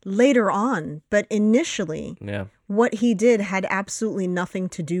her. Later on, but initially, Yeah. what he did had absolutely nothing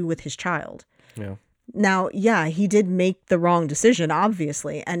to do with his child. Yeah. Now, yeah, he did make the wrong decision,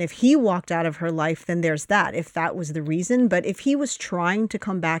 obviously. And if he walked out of her life, then there's that, if that was the reason. But if he was trying to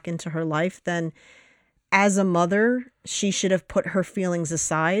come back into her life, then as a mother, she should have put her feelings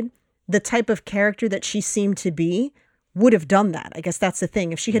aside. The type of character that she seemed to be would have done that. I guess that's the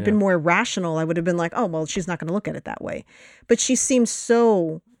thing. If she had Yeah. been more rational, I would have been like, oh, well, she's not going to look at it that way. But she seemed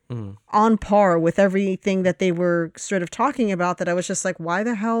so on par with everything that they were sort of talking about that I was just like, why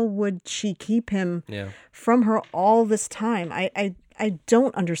the hell would she keep him Yeah. from her all this time? I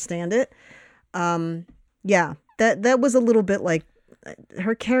don't understand it. Yeah, that was a little bit like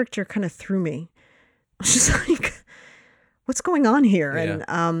her character kind of threw me. I was just like, what's going on here? Yeah.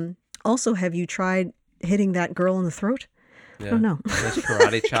 And also, have you tried hitting that girl in the throat? Yeah. I don't know. Nice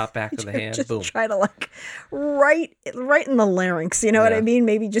karate chop back of the hand. Just Boom. try to like right in the larynx. You know what I Yeah. mean?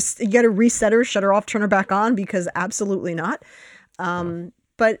 Maybe just you got to reset her, shut her off, turn her back on, because absolutely not.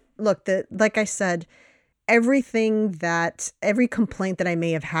 But look, like I said, every complaint that I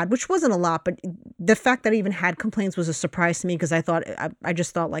may have had, which wasn't a lot, but the fact that I even had complaints was a surprise to me because I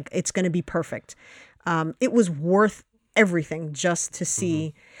just thought like it's going to be perfect. It was worth everything just to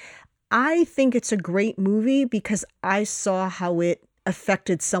see. I think it's a great movie because I saw how it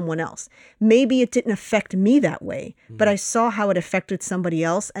affected someone else. Maybe it didn't affect me that way, but I saw how it affected somebody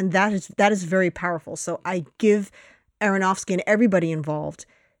else, and that is very powerful. So I give Aronofsky and everybody involved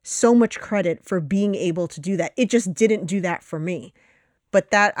so much credit for being able to do that. It just didn't do that for me.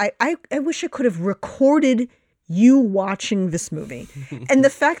 But that I wish I could have recorded you watching this movie. And the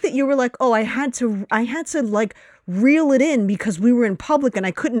fact that you were like, oh, I had to like reel it in because we were in public and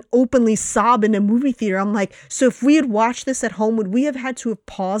I couldn't openly sob in a movie theater. I'm like, so if we had watched this at home, would we have had to have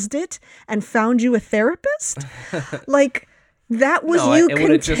paused it and found you a therapist? Like, that was No, you it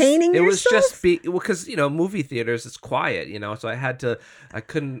would've containing It was yourself? just because movie theaters it's quiet, so I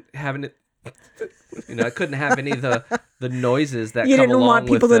couldn't have any, I couldn't have any of the noises that You come didn't along want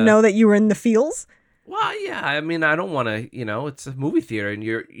people with to know that you were in the feels? Well, yeah, I mean, I don't want to, it's a movie theater, and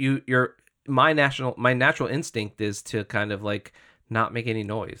you're my natural instinct is to kind of like not make any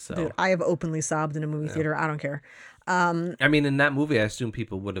noise. So Dude, I have openly sobbed in a movie theater. I don't care. I mean, in that movie, I assume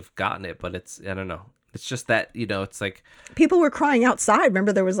people would have gotten it, but I don't know. It's just that it's like People were crying outside.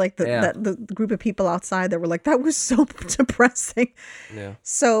 Remember, there was like Yeah. the group of people outside that were like, that was so depressing. yeah,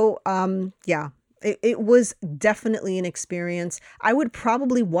 So, yeah, it was definitely an experience. I would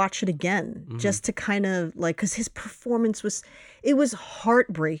probably watch it again just to kind of like, because his performance it was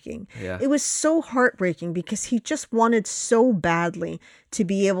heartbreaking. Yeah. It was so heartbreaking because he just wanted so badly to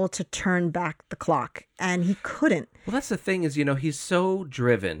be able to turn back the clock, and he couldn't. Well, that's the thing is, he's so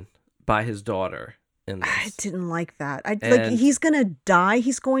driven by his daughter in this. I didn't like that. Like, And- he's gonna die.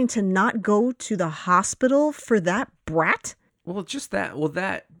 He's going to not go to the hospital for that brat. Well, just that. Well,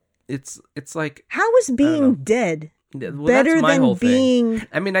 that it's like How is being dead well, better that's my than whole thing. being?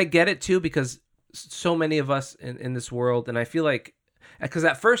 I mean, I get it too because so many of us in this world, and I feel like because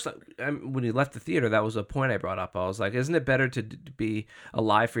at first when you left the theater, that was a point I brought up. I was like, isn't it better to be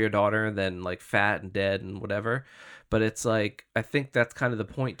alive for your daughter than like fat and dead and whatever? But it's like I think that's kind of the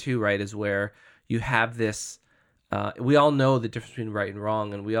point too, right? Is where you have this. We all know the difference between right and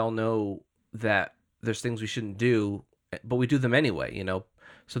wrong, and we all know that there's things we shouldn't do, but we do them anyway.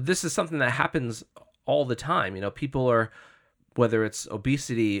 So this is something that happens all the time. People are, whether it's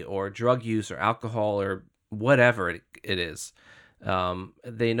obesity or drug use or alcohol or whatever it is,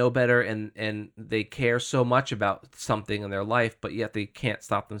 they know better and they care so much about something in their life, but yet they can't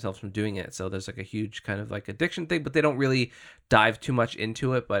stop themselves from doing it. So there's like a huge kind of like addiction thing, but they don't really dive too much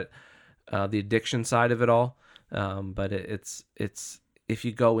into it. But the addiction side of it all, but it's if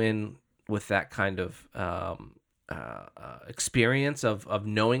you go in with that kind of experience of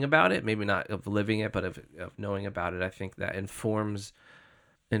knowing about it, maybe not of living it, but of knowing about it, I think that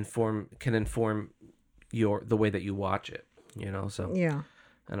can inform the way that you watch it, so Yeah,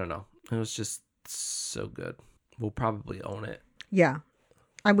 I don't know, it was just so good. We'll probably own it. yeah.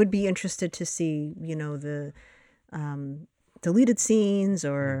 I would be interested to see, the deleted scenes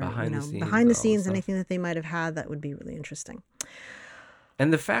or behind the scenes, behind the all scenes, stuff. anything that they might have had. That would be really interesting.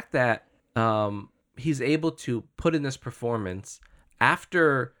 And the fact that he's able to put in this performance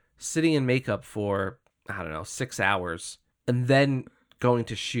after sitting in makeup for, I don't know, 6 hours and then going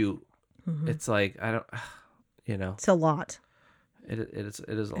to shoot. It's like, I don't, It's a lot. It is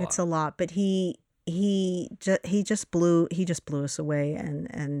a lot. It's a lot, but he just blew us away,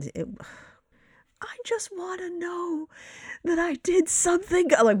 and it. I just want to know that I did something.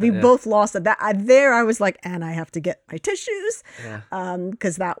 Like we both lost it. I was like, and I have to get my tissues,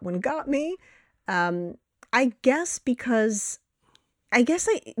 because that one got me. I guess because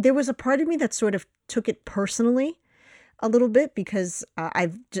there was a part of me that sort of took it personally a little bit, because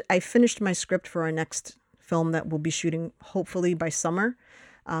I finished my script for our next film that we'll be shooting hopefully by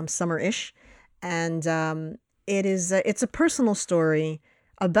summer-ish, and it's a personal story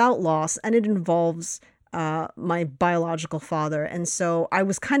about loss, and it involves my biological father. And so I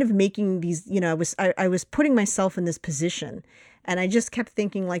was kind of making these, I was putting myself in this position, and I just kept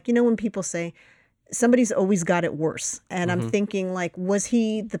thinking, like, when people say somebody's always got it worse, and I'm thinking, like, was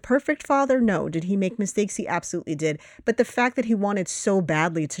he the perfect father? No. Did he make mistakes? He absolutely did. But the fact that he wanted so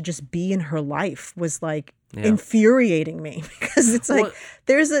badly to just be in her life was like infuriating me, because it's like,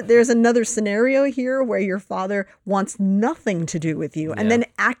 there's another scenario here where your father wants nothing to do with you, and then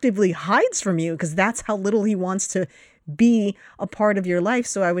actively hides from you, because that's how little he wants to be a part of your life.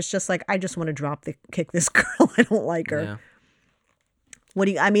 So I was just like, I just want to kick this girl. I don't like her. What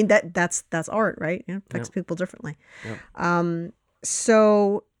do you? I mean, that's art, right? It affects people differently.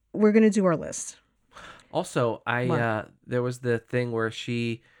 So we're gonna do our list. Also, there was the thing where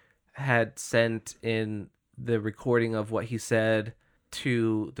she had sent in the recording of what he said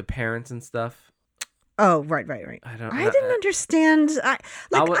to the parents and stuff. Oh, right. I didn't understand. I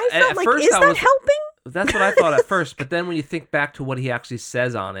felt like, first, is that helping? That's what I thought at first. But then when you think back to what he actually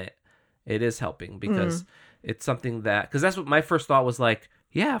says on it, it is helping, because it's something because that's what my first thought was, like,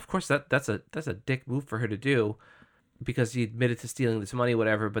 yeah, of course that's a dick move for her to do, because he admitted to stealing this money,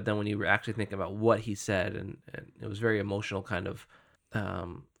 whatever. But then when you were actually thinking about what he said, and it was very emotional kind of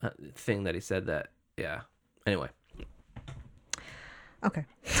thing that he said, that, anyway. Okay.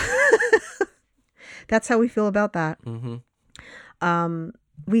 That's how we feel about that.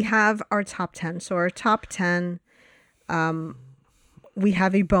 We have our top 10. So our top 10, we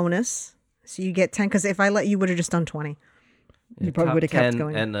have a bonus. So you get 10, because if I let you would have just done 20. You probably would have kept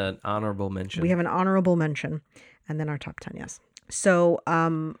going. And an honorable mention. We have an honorable mention, and then our top 10, yes. So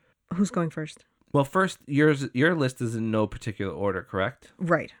who's going first? Well, first, your list is in no particular order, correct?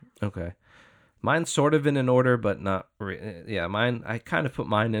 Right. Okay. Mine's sort of in an order, but not... mine, I kind of put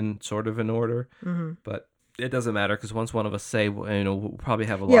mine in sort of an order, but it doesn't matter, because once one of us say, we'll probably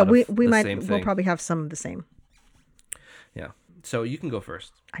have a lot of the same thing. We'll probably have some of the same. Yeah. So you can go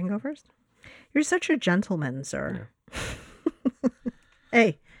first. I can go first? You're such a gentleman, sir. Yeah.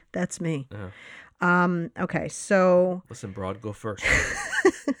 Hey, that's me. Yeah. Okay, so... Listen, Broad, go first.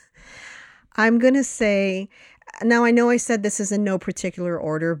 I'm going to say... Now, I know I said this is in no particular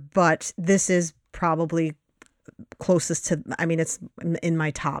order, but this is probably closest to... I mean, it's in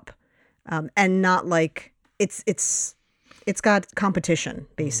my top. And not like... It's got competition,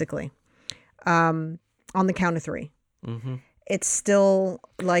 basically. On the count of 3. It's still...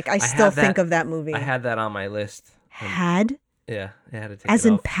 Like, I still think of that movie. I had that on my list. Had? Yeah, I had to take as it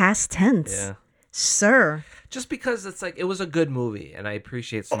in off. Past tense. Yeah. Sir. Just because it's like, it was a good movie, and I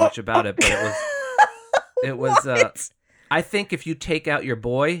appreciate so much about it, but it was I think if you take out your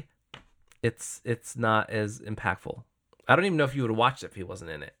boy, it's not as impactful. I don't even know if you would have watched it if he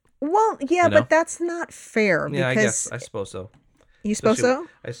wasn't in it. Well, yeah, but that's not fair. Yeah, because I suppose so. You suppose so?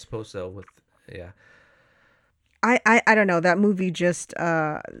 I suppose so. I don't know. That movie just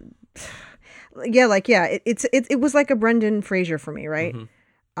it was like a Brendan Fraser for me, right?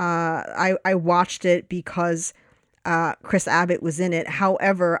 I watched it because Chris Abbott was in it.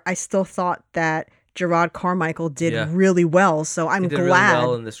 However, I still thought that Gerard Carmichael did really well, so I'm glad. Really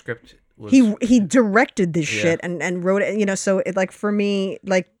well, and the script was... he directed this shit and wrote it. So it, like, for me,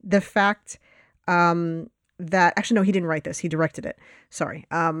 like, the fact that actually no, he didn't write this. He directed it. Sorry,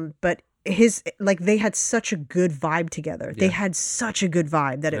 but his, like, they had such a good vibe together. They had such a good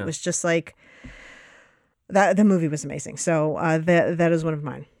vibe that it was just like that. The movie was amazing. So that is one of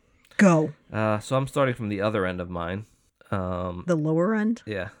mine. Go. So I'm starting from the other end of mine. The lower end?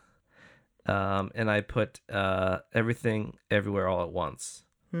 Yeah. And I put Everything Everywhere All at Once.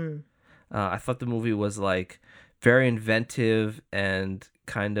 I thought the movie was, like, very inventive and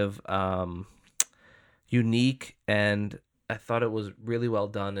kind of unique, and I thought it was really well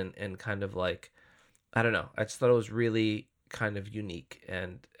done and kind of like, I don't know. I just thought it was really kind of unique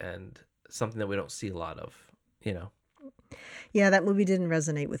and something that we don't see a lot of, you know. Yeah, that movie didn't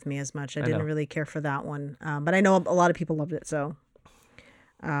resonate with me as much. I didn't know. really care for that one. But I know a lot of people loved it. So,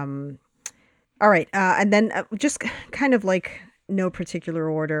 all right. And then just kind of like no particular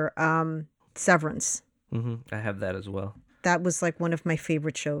order. Severance. I have that as well. That was like one of my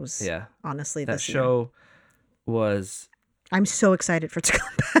favorite shows. Yeah. Honestly, That this show was, I'm so excited for it to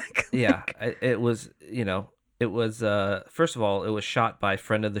come back. yeah, it was, you know, it was, first of all, it was shot by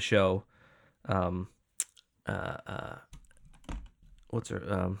friend of the show. What's her,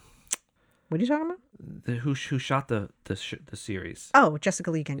 What are you talking about? who shot the series. Oh,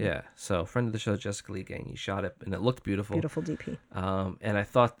 Jessica Lee Gang. Yeah. So friend of the show, Jessica Lee Gang, he shot it and it looked beautiful. Beautiful DP. And I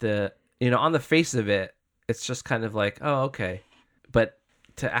thought you know, on the face of it, it's just kind of like, oh, okay. But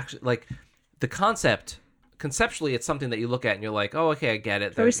to actually, like, the conceptually, it's something that you look at and you're like, oh, okay, I get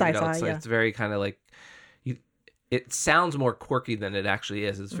it. Very You sci-fi, know, it's, yeah. It's very kind of like, it sounds more quirky than it actually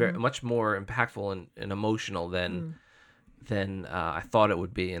is. It's very much more impactful and emotional than I thought it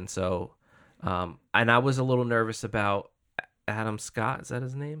would be. And so, and I was a little nervous about Adam Scott. Is that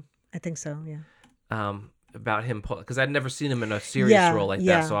his name? I think so, yeah. About him, because I'd never seen him in a serious role like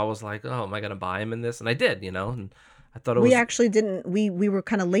that. So I was like, oh, am I going to buy him in this? And I did, you know, and I thought We actually didn't, we were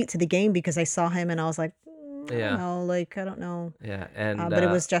kind of late to the game because I saw him and I was like, I Yeah. don't know, like, I don't know. Yeah. And, But it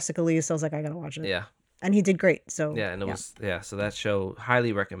was Jessica Lee, so I was like, I gotta watch it. yeah. And he did great, so. Yeah. And it was, so that show,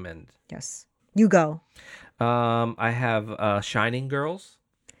 highly recommend. Yes. You go. I have Shining Girls.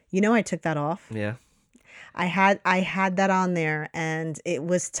 You know, I took that off. Yeah. I had that on there and it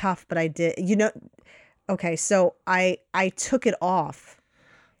was tough, but I did, you know, okay, so I took it off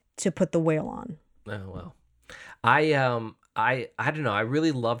to put The Whale on. Oh well, I don't know. I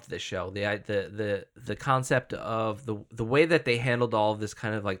really loved this show. The concept of the way that they handled all of this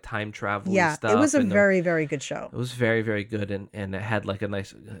kind of like time travel. Yeah, stuff it was a and very, very good show. It was very, very good, and it had like a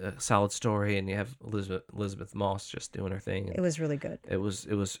nice, solid story. And you have Elizabeth Moss just doing her thing. And It was really good. it was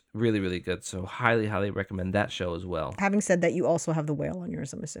really, really good. So highly, highly recommend that show as well. Having said that, you also have The Whale on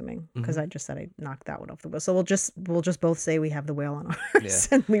yours, I'm assuming, because I just said I knocked that one off the wheel. So we'll just both say we have The Whale on ours,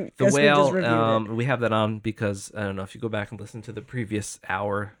 and we The guess we just Whale, reviewed it. we have that on because I don't know if you go back and listen to the previous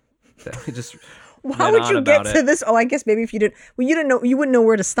hour that we just. How went would on you get about to it. this? Oh, I guess maybe if you didn't, well, you didn't know, you wouldn't know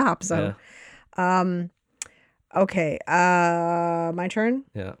where to stop. So, okay, my turn.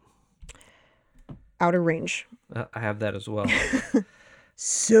 Yeah, Outer Range. I have that as well.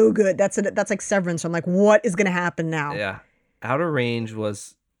 So good. That's like Severance. I'm like, what is gonna happen now? Yeah, Outer Range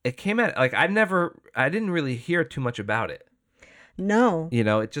was. It came out like I didn't really hear too much about it. No. You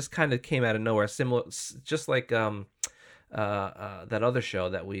know, it just kind of came out of nowhere. Similar, just like that other show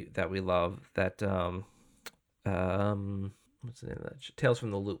that we love. That what's the name of that? Tales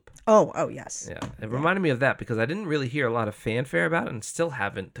from the Loop. Oh yes. Yeah, it reminded me of that because I didn't really hear a lot of fanfare about it, and still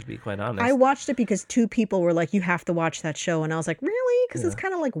haven't, to be quite honest. I watched it because two people were like, "You have to watch that show," and I was like, "Really?" Because it's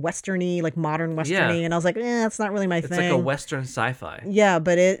kind of like westerny, like modern westerny, and I was like, it's not really my it's thing. like a Western sci-fi. Yeah,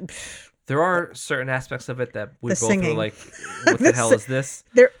 but There are certain aspects of it that we The both were singing. like, "What the hell is this?"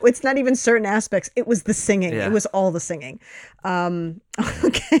 it's not even certain aspects. It was the singing. Yeah. It was all the singing. Okay,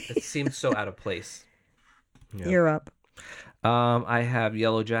 It seemed so out of place. Yeah. you're up. I have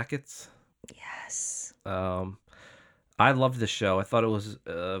Yellow Jackets. Yes. I loved the show. I thought it was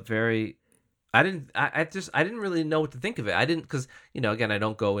very. I didn't really know what to think of it. I didn't because again I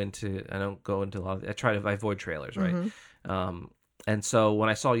don't go into a lot of. I try to avoid trailers, right? Mm-hmm. And so when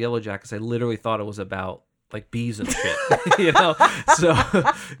I saw Yellow Jackets, I literally thought it was about like bees and shit, So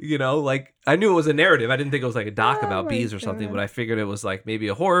like I knew it was a narrative. I didn't think it was like a doc about bees or something, but I figured it was like maybe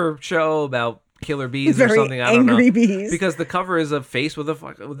a horror show about killer bees or Very something. I don't know. angry bees. Because the cover is a face with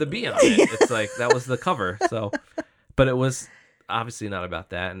a bee on it. It's like that was the cover. So, but it was obviously not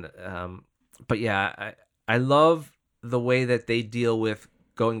about that. And but yeah, I love the way that they deal with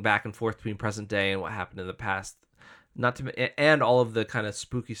going back and forth between present day and what happened in the past. And all of the kind of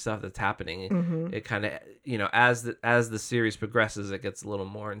spooky stuff that's happening. Mm-hmm. It kind of as the series progresses, it gets a little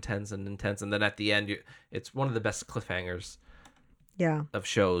more intense, and then at the end, it's one of the best cliffhangers. Yeah. Of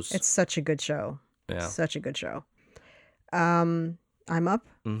shows. It's such a good show. Yeah. Such a good show. I'm up.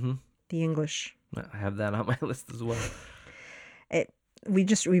 Mm-hmm. The English. I have that on my list as well. We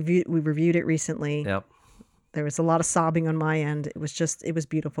reviewed it recently. Yep. There was a lot of sobbing on my end. It was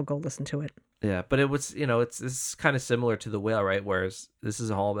beautiful. Go listen to it. Yeah, but it was, it's kind of similar to The Whale, right? Whereas this is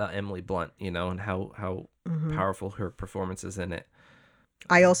all about Emily Blunt, and how powerful her performance is in it.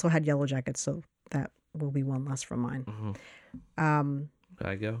 I also had Yellow Jackets, so that will be one less from mine. Mm-hmm. Did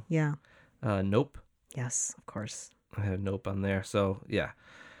I go? Yeah. Nope. Yes, of course. I have Nope on there. So yeah.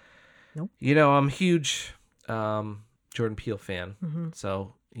 Nope. You know, I'm a huge Jordan Peele fan. Mm-hmm.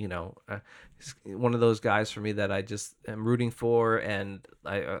 So, you know, he's one of those guys for me that I just am rooting for, and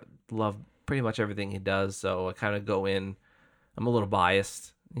I love pretty much everything he does. So I kind of go in, I'm a little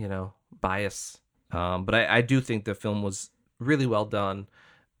biased, you know, but I do think the film was really well done,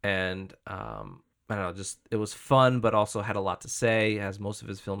 and I don't know, just it was fun, but also had a lot to say, as most of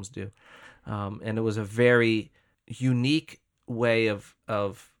his films do. And it was a very unique way of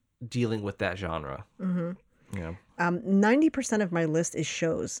dealing with that genre. Mm-hmm. Yeah. 90% of my list is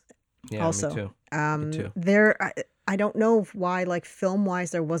shows. Yeah, also, me too. Me too. I don't know why, like film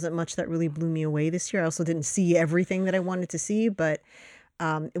wise, there wasn't much that really blew me away this year. I also didn't see everything that I wanted to see, but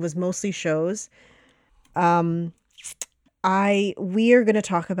it was mostly shows. We are going to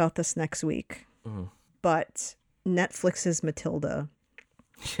talk about this next week, but Netflix's Matilda.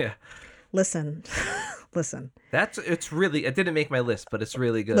 Yeah. Listen. It's really, it didn't make my list, but it's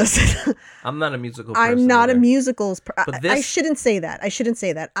really good. Listen. I'm not a musical person. I'm not a musicals But I shouldn't say that.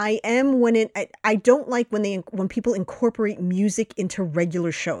 I am when I don't like when people incorporate music into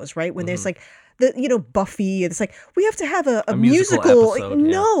regular shows, right? When there's like Buffy, it's like we have to have a musical episode,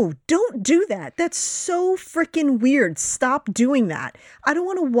 no, don't do that. That's so freaking weird. Stop doing that. I don't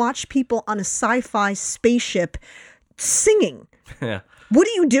want to watch people on a sci-fi spaceship singing. Yeah. What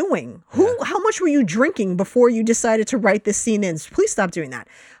are you doing? How much were you drinking before you decided to write this scene in? Please stop doing that.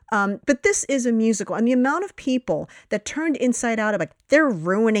 But this is a musical, and the amount of people that turned Inside Out, like they're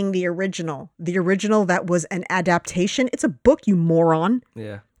ruining the original. The original that was an adaptation. It's a book, you moron.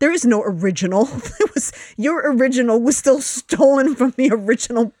 Yeah. There is no original. Your original was still stolen from the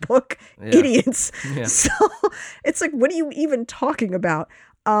original book. Yeah. Idiots. Yeah. So it's like, what are you even talking about?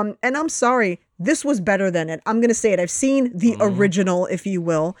 And I'm sorry, this was better than it. I'm going to say it. I've seen the original, if you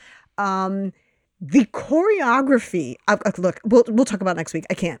will. The choreography. Look, we'll talk about it next week.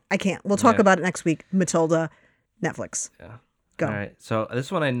 I can't. We'll talk about it next week. Matilda, Netflix. Yeah. Go. All right. So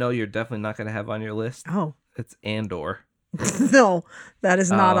this one I know you're definitely not going to have on your list. Oh. It's Andor. No, that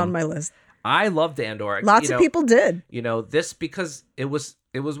is not on my list. I loved Andor. Lots of people did. You know, this because it was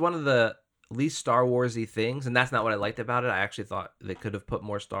one of the least Star Wars-y things, and that's not what I liked about it. I actually thought they could have put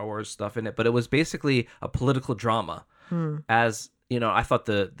more Star Wars stuff in it, but it was basically a political drama. As you know, I thought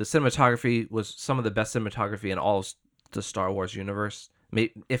the cinematography was some of the best cinematography in all of the Star Wars universe,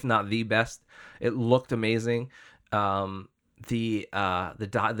 if not the best. It looked amazing. The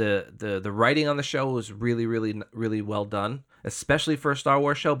writing on the show was really, really, really well done, especially for a Star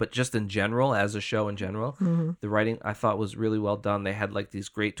Wars show, but just in general, as a show in general. The writing I thought was really well done. They had like these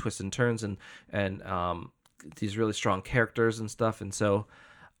great twists and turns and these really strong characters and stuff. And so,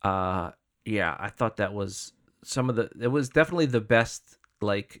 I thought that was it was definitely the best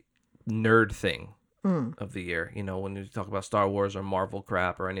like nerd thing of the year. You know, when you talk about Star Wars or Marvel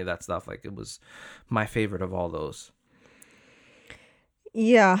crap or any of that stuff, like it was my favorite of all those.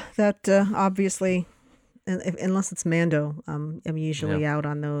 Yeah, that obviously, unless it's Mando, I'm usually out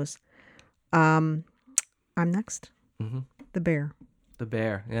on those. I'm next. The Bear. The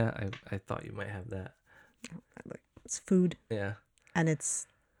Bear. Yeah, I thought you might have that. It's food. Yeah. And it's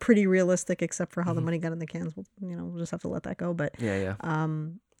pretty realistic, except for how the money got in the cans. We'll just have to let that go. But yeah.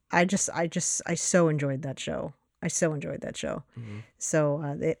 I so enjoyed that show.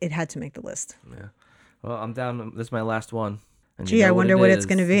 So it had to make the list. Yeah. Well, I'm down. This is my last one. And gee, I wonder what it's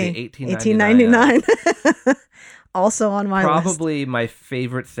going to be. $18.99. Also on my list. Probably my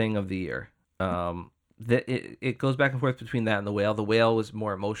favorite thing of the year. It goes back and forth between that and The Whale. The Whale was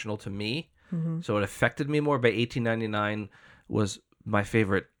more emotional to me, so it affected me more. But $18.99 was my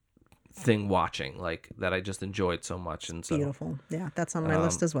favorite thing watching, like that I just enjoyed so much. And so beautiful. Yeah, that's on my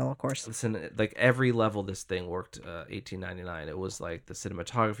list as well, of course. Listen, like every level this thing worked. $18.99. It was like the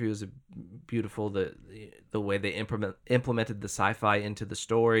cinematography was beautiful. The way they implemented the sci-fi into the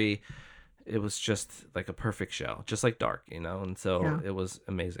story, it was just like a perfect show, just like Dark, you know. And so it was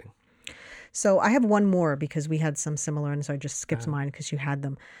amazing. So I have one more because we had some similar, and so I just skipped mine because you had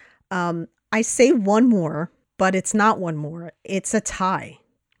them. I say one more, but it's not one more. It's a tie.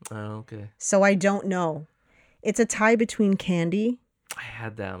 Oh, okay. So I don't know. It's a tie between Candy. I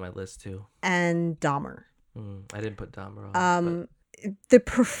had that on my list too. And Dahmer. I didn't put Dahmer on. The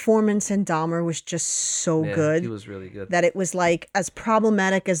performance in Dahmer was just so good. He was really good. That it was like as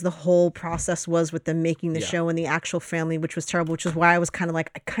problematic as the whole process was with them making the show and the actual family, which was terrible, which is why I was kind of like,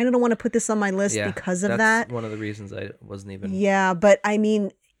 I kind of don't want to put this on my list because of that. That's one of the reasons I wasn't even. Yeah, but I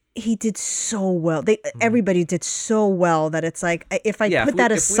mean, he did so well. Everybody did so well that it's like, if I put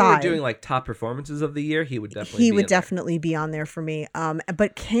that aside, if we were doing like top performances of the year, he would definitely be on there for me.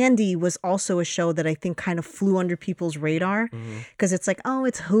 But Candy was also a show that I think kind of flew under people's radar because it's like, oh,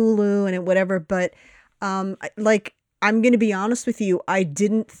 it's Hulu and whatever. But like, I'm gonna be honest with you, I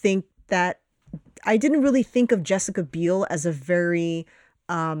didn't really think of Jessica Biel as a very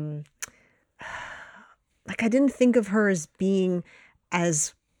like, I didn't think of her as being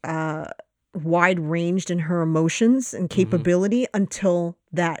as wide ranged in her emotions and capability until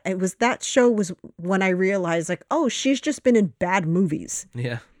that show was when I realized, like, oh, she's just been in bad movies.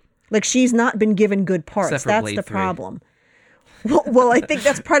 Yeah. Like, she's not been given good parts. That's Blade the 3. Problem. Well, I think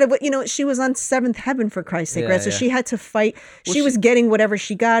that's part of what, she was on Seventh Heaven, for Christ's sake, right? So she had to fight. Well, she was getting whatever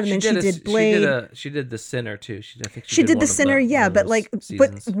she got, and then she did Blade. She did The Sinner too. She did The Sinner, yeah. But like,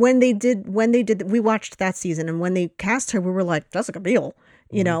 seasons. But when they did, we watched that season, and when they cast her, we were like, Jessica Biel.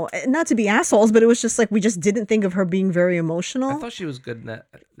 Not to be assholes, but it was just like, we just didn't think of her being very emotional. I thought she was good in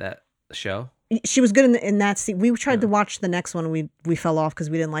that show. She was good in that scene. We tried to watch the next one, and we fell off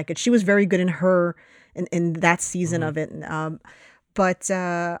because we didn't like it. She was very good in her. In that season of it, but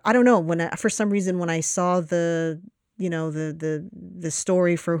I don't know, for some reason when I saw the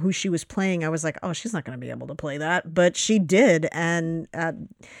story for who she was playing, I was like, oh, she's not going to be able to play that, but she did. And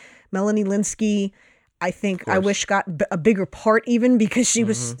Melanie Linsky, I think I wish got a bigger part, even because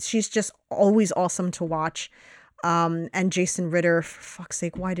she's just always awesome to watch. And Jason Ritter, for fuck's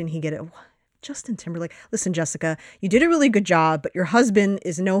sake, why didn't he get it? Justin Timberlake. Listen, Jessica, you did a really good job, but your husband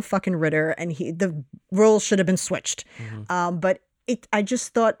is no fucking Ritter, and the roles should have been switched. But I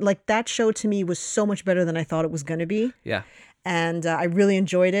just thought, like, that show to me was so much better than I thought it was going to be. Yeah. And I really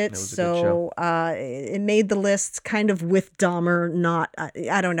enjoyed it. So it made the list kind of with Dahmer. Not,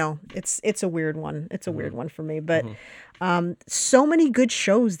 I don't know. It's a weird one. It's a weird one for me. But so many good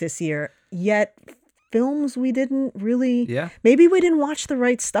shows this year, yet films we didn't really. Yeah. Maybe we didn't watch the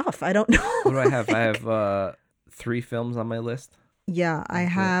right stuff. I don't know. What do I have? I have 3 films on my list. Yeah, I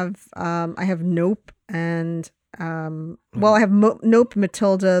have Nope and I have Nope,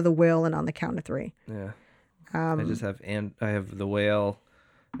 Matilda, The Whale, and On the Count of Three. Yeah. I just have I have The Whale,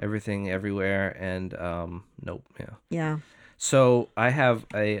 Everything Everywhere, and Nope. Yeah. Yeah. So I have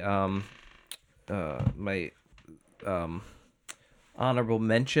a my honorable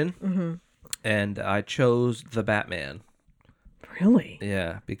mention, and I chose The Batman. Really?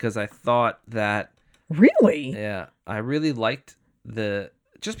 Yeah, because I thought that. Really? Yeah, I really liked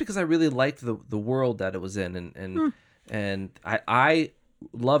just because I really liked the world that it was in, and I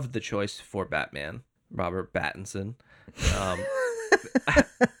loved the choice for Batman, Robert Pattinson,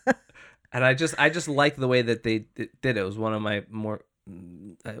 and I just liked the way that they did it. It was one of my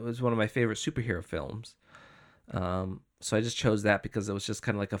favorite superhero films. So I just chose that because it was just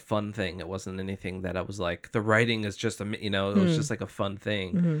kind of like a fun thing. It wasn't anything that I was like, the writing is just it was just like a fun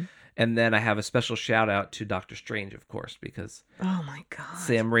thing. And then I have a special shout out to Doctor Strange, of course, because oh my god,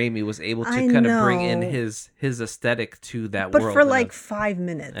 Sam Raimi was able to kind of bring in his aesthetic to that world. But for like 5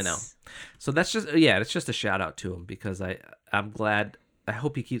 minutes. I know. So that's just it's just a shout out to him because I'm glad. I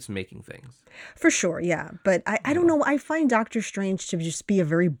hope he keeps making things. For sure, yeah. But I don't know. I find Doctor Strange to just be a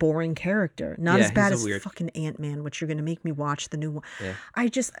very boring character. Not as bad as fucking Ant-Man, which you're going to make me watch the new one. Yeah. I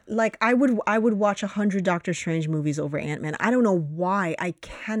just, like, I would watch 100 Doctor Strange movies over Ant-Man. I don't know why. I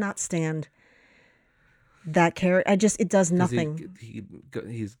cannot stand that character. It does nothing. He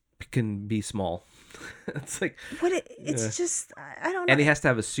can be small. It's like... It's just, I don't know. And he has to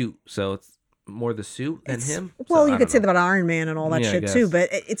have a suit, so it's more the suit than him. Well, so, you could say that about Iron Man and all that shit too, but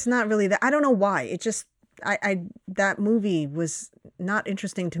it's not really that. I don't know why. It just that movie was not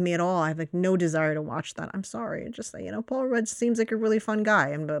interesting to me at all. I have like no desire to watch that. I'm sorry. It just Paul Rudd seems like a really fun guy,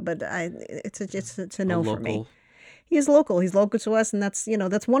 and but it's a no for me. He is local. He's local to us, and that's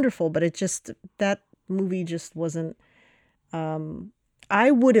that's wonderful. But it just that movie just wasn't.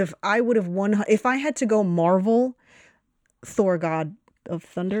 I would have won if I had to go Marvel. Thor: God of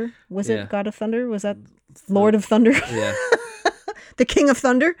Thunder, was it God of Thunder? Was that Lord of Thunder? Yeah. The King of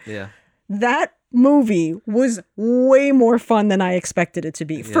Thunder? Yeah. That movie was way more fun than I expected it to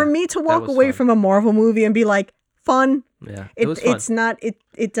be. Yeah, for me to walk away from a Marvel movie and be like, fun. Yeah. It was fun. It's not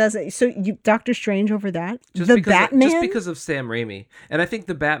it doesn't. So Doctor Strange over that? Batman? Just because of Sam Raimi. And I think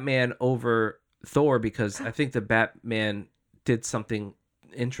the Batman over Thor because I think the Batman did something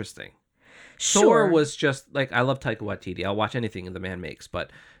interesting. Sure. Thor was just like, I love Taika Waititi. I'll watch anything the man makes, but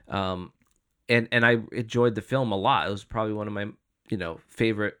and I enjoyed the film a lot. It was probably one of my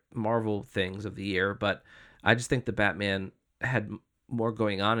favorite Marvel things of the year. But I just think the Batman had more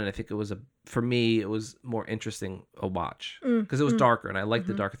going on, and I think it was for me it was more interesting a watch because it was darker, and I like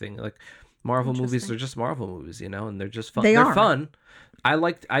the darker thing. Like Marvel movies are just Marvel movies, and they're just fun. They're fun.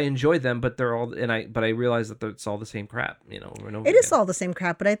 I enjoy them, but they're all but I realize that it's all the same crap, over and over It is all the same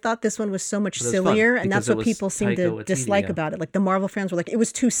crap, but I thought this one was so much sillier, and that's what people seem to dislike about it. Like the Marvel fans were like, it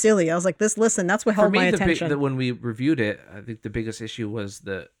was too silly. I was like, that's what held my attention. When we reviewed it, I think the biggest issue was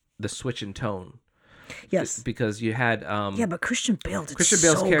the switch in tone. Yes, because you had but Christian Bale's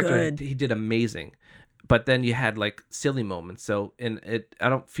character, good. He did amazing, but then you had like silly moments. So I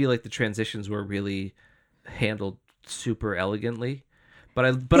don't feel like the transitions were really handled super elegantly. But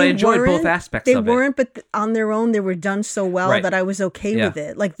I enjoyed both aspects of it. They weren't, but on their own, they were done so well that I was okay with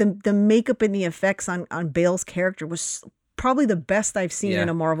it. Like the makeup and the effects on Bale's character was probably the best I've seen in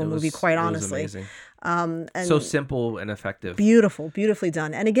a Marvel movie, quite honestly. It was amazing. And so simple and effective. Beautifully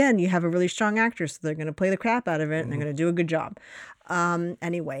done. And again, you have a really strong actor, so they're going to play the crap out of it, and they're going to do a good job.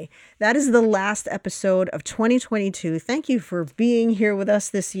 Anyway, that is the last episode of 2022. Thank you for being here with us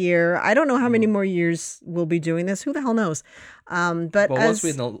this year. I don't know how many more years we'll be doing this. Who the hell knows? But once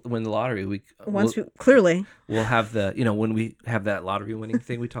we win the lottery, clearly we'll have when we have that lottery winning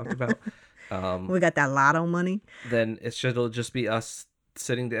thing we talked about. We got that lotto money. Then it'll just be us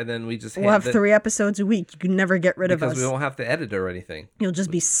sitting there, and then we'll have 3 episodes a week. You can never get rid of us because we won't have to edit or anything. You'll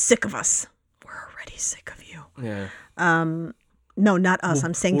just be sick of us. We're already sick of you. Yeah. No, not us.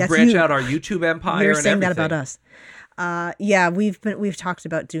 I'm saying we'll that's branch out our YouTube empire. You're saying that about us. Yeah, we've talked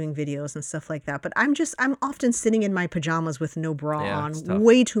about doing videos and stuff like that, but I'm often sitting in my pajamas with no bra on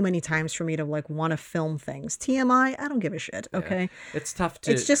way too many times for me to want to film things. TMI, I don't give a shit. Okay, it's tough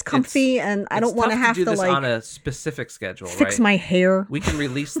it's just comfy, and I don't want to have to do this on a specific schedule. Fix my hair. We can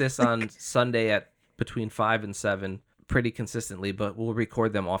release this on Sunday at between 5 and 7. Pretty consistently, but we'll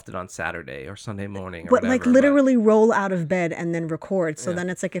record them often on Saturday or Sunday morning. But literally roll out of bed and then record. So then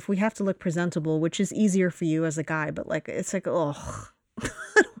it's like if we have to look presentable, which is easier for you as a guy, but it's like, oh.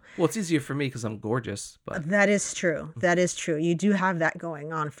 Well, it's easier for me because I'm gorgeous. But that is true. That is true. You do have that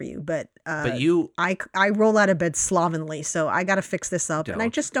going on for you, but I roll out of bed slovenly, so I got to fix this up, and I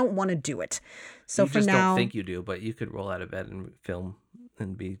just don't want to do it. So for now, don't think you do, but you could roll out of bed and film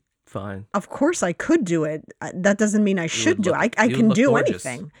and be fine. Of course I could do it. That doesn't mean I should do it. I can do gorgeous.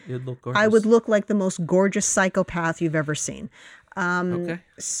 Anything. You'd look gorgeous. I would look like the most gorgeous psychopath you've ever seen. Okay.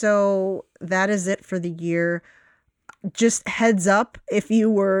 So that is it for the year. Just heads up, if you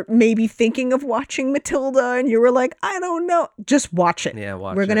were maybe thinking of watching Matilda and you were like, I don't know, just watch it. Yeah,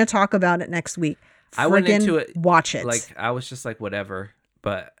 We're going to talk about it next week. I went into it. Watch it. I was just like, whatever,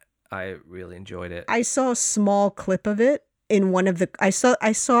 but I really enjoyed it. I saw a small clip of it. In one of the, I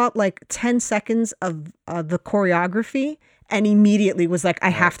saw like 10 seconds of the choreography, and immediately was like, I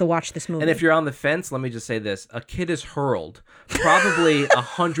have to watch this movie. And if you're on the fence, let me just say this: a kid is hurled probably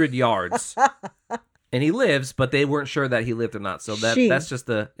 100 yards, and he lives, but they weren't sure that he lived or not. So that's just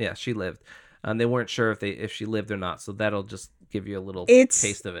she lived, and they weren't sure if she lived or not. So that'll just give you a little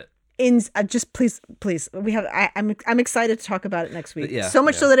taste of it. Just please, I'm excited to talk about it next week. So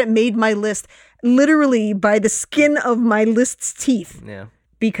much so that it made my list literally by the skin of my list's teeth. Yeah.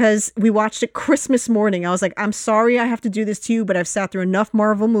 Because we watched it Christmas morning. I was like, I'm sorry I have to do this to you, but I've sat through enough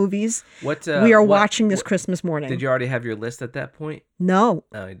Marvel movies. We are watching this Christmas morning. Did you already have your list at that point? No.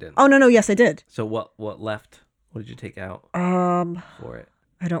 No, you didn't. Oh, no. Yes, I did. So what left? What did you take out for it?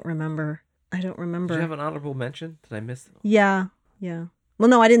 I don't remember. Did you have an honorable mention? Did I miss it? Yeah. Well,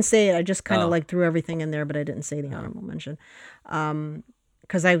 no, I didn't say it. I just kind of threw everything in there, but I didn't say the honorable mention.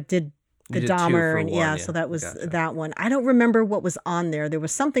 Because I did the Dahmer, and so that was that one. I don't remember what was on there. There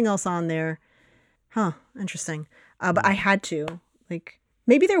was something else on there. Huh, interesting. But I had to.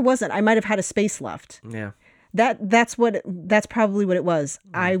 Maybe there wasn't. I might have had a space left. Yeah. That's probably what it was.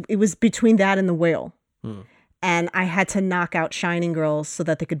 It was between that and The Whale. And I had to knock out Shining Girls so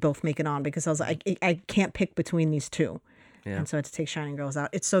that they could both make it on, because I was like, I can't pick between these two. Yeah. And so I had to take Shining Girls out.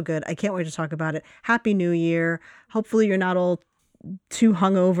 It's so good. I can't wait to talk about it. Happy New Year. Hopefully you're not all too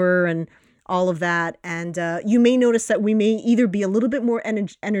hungover and all of that. And you may notice that we may either be a little bit more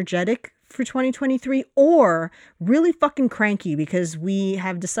energetic for 2023 or really fucking cranky, because we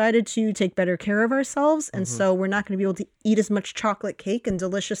have decided to take better care of ourselves. And so we're not going to be able to eat as much chocolate cake and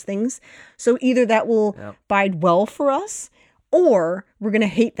delicious things. So either that will bide well for us, or we're going to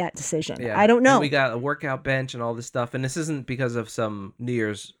hate that decision. Yeah. I don't know. And we got a workout bench and all this stuff. And this isn't because of some New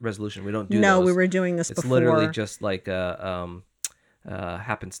Year's resolution. We don't do No, those. We were doing this before. It's literally just like a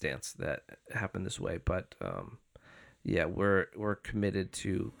happenstance that happened this way. But we're committed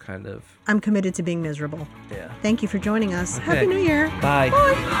to kind of... I'm committed to being miserable. Yeah. Thank you for joining us. Okay. Happy New Year. Bye.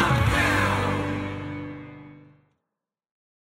 Bye.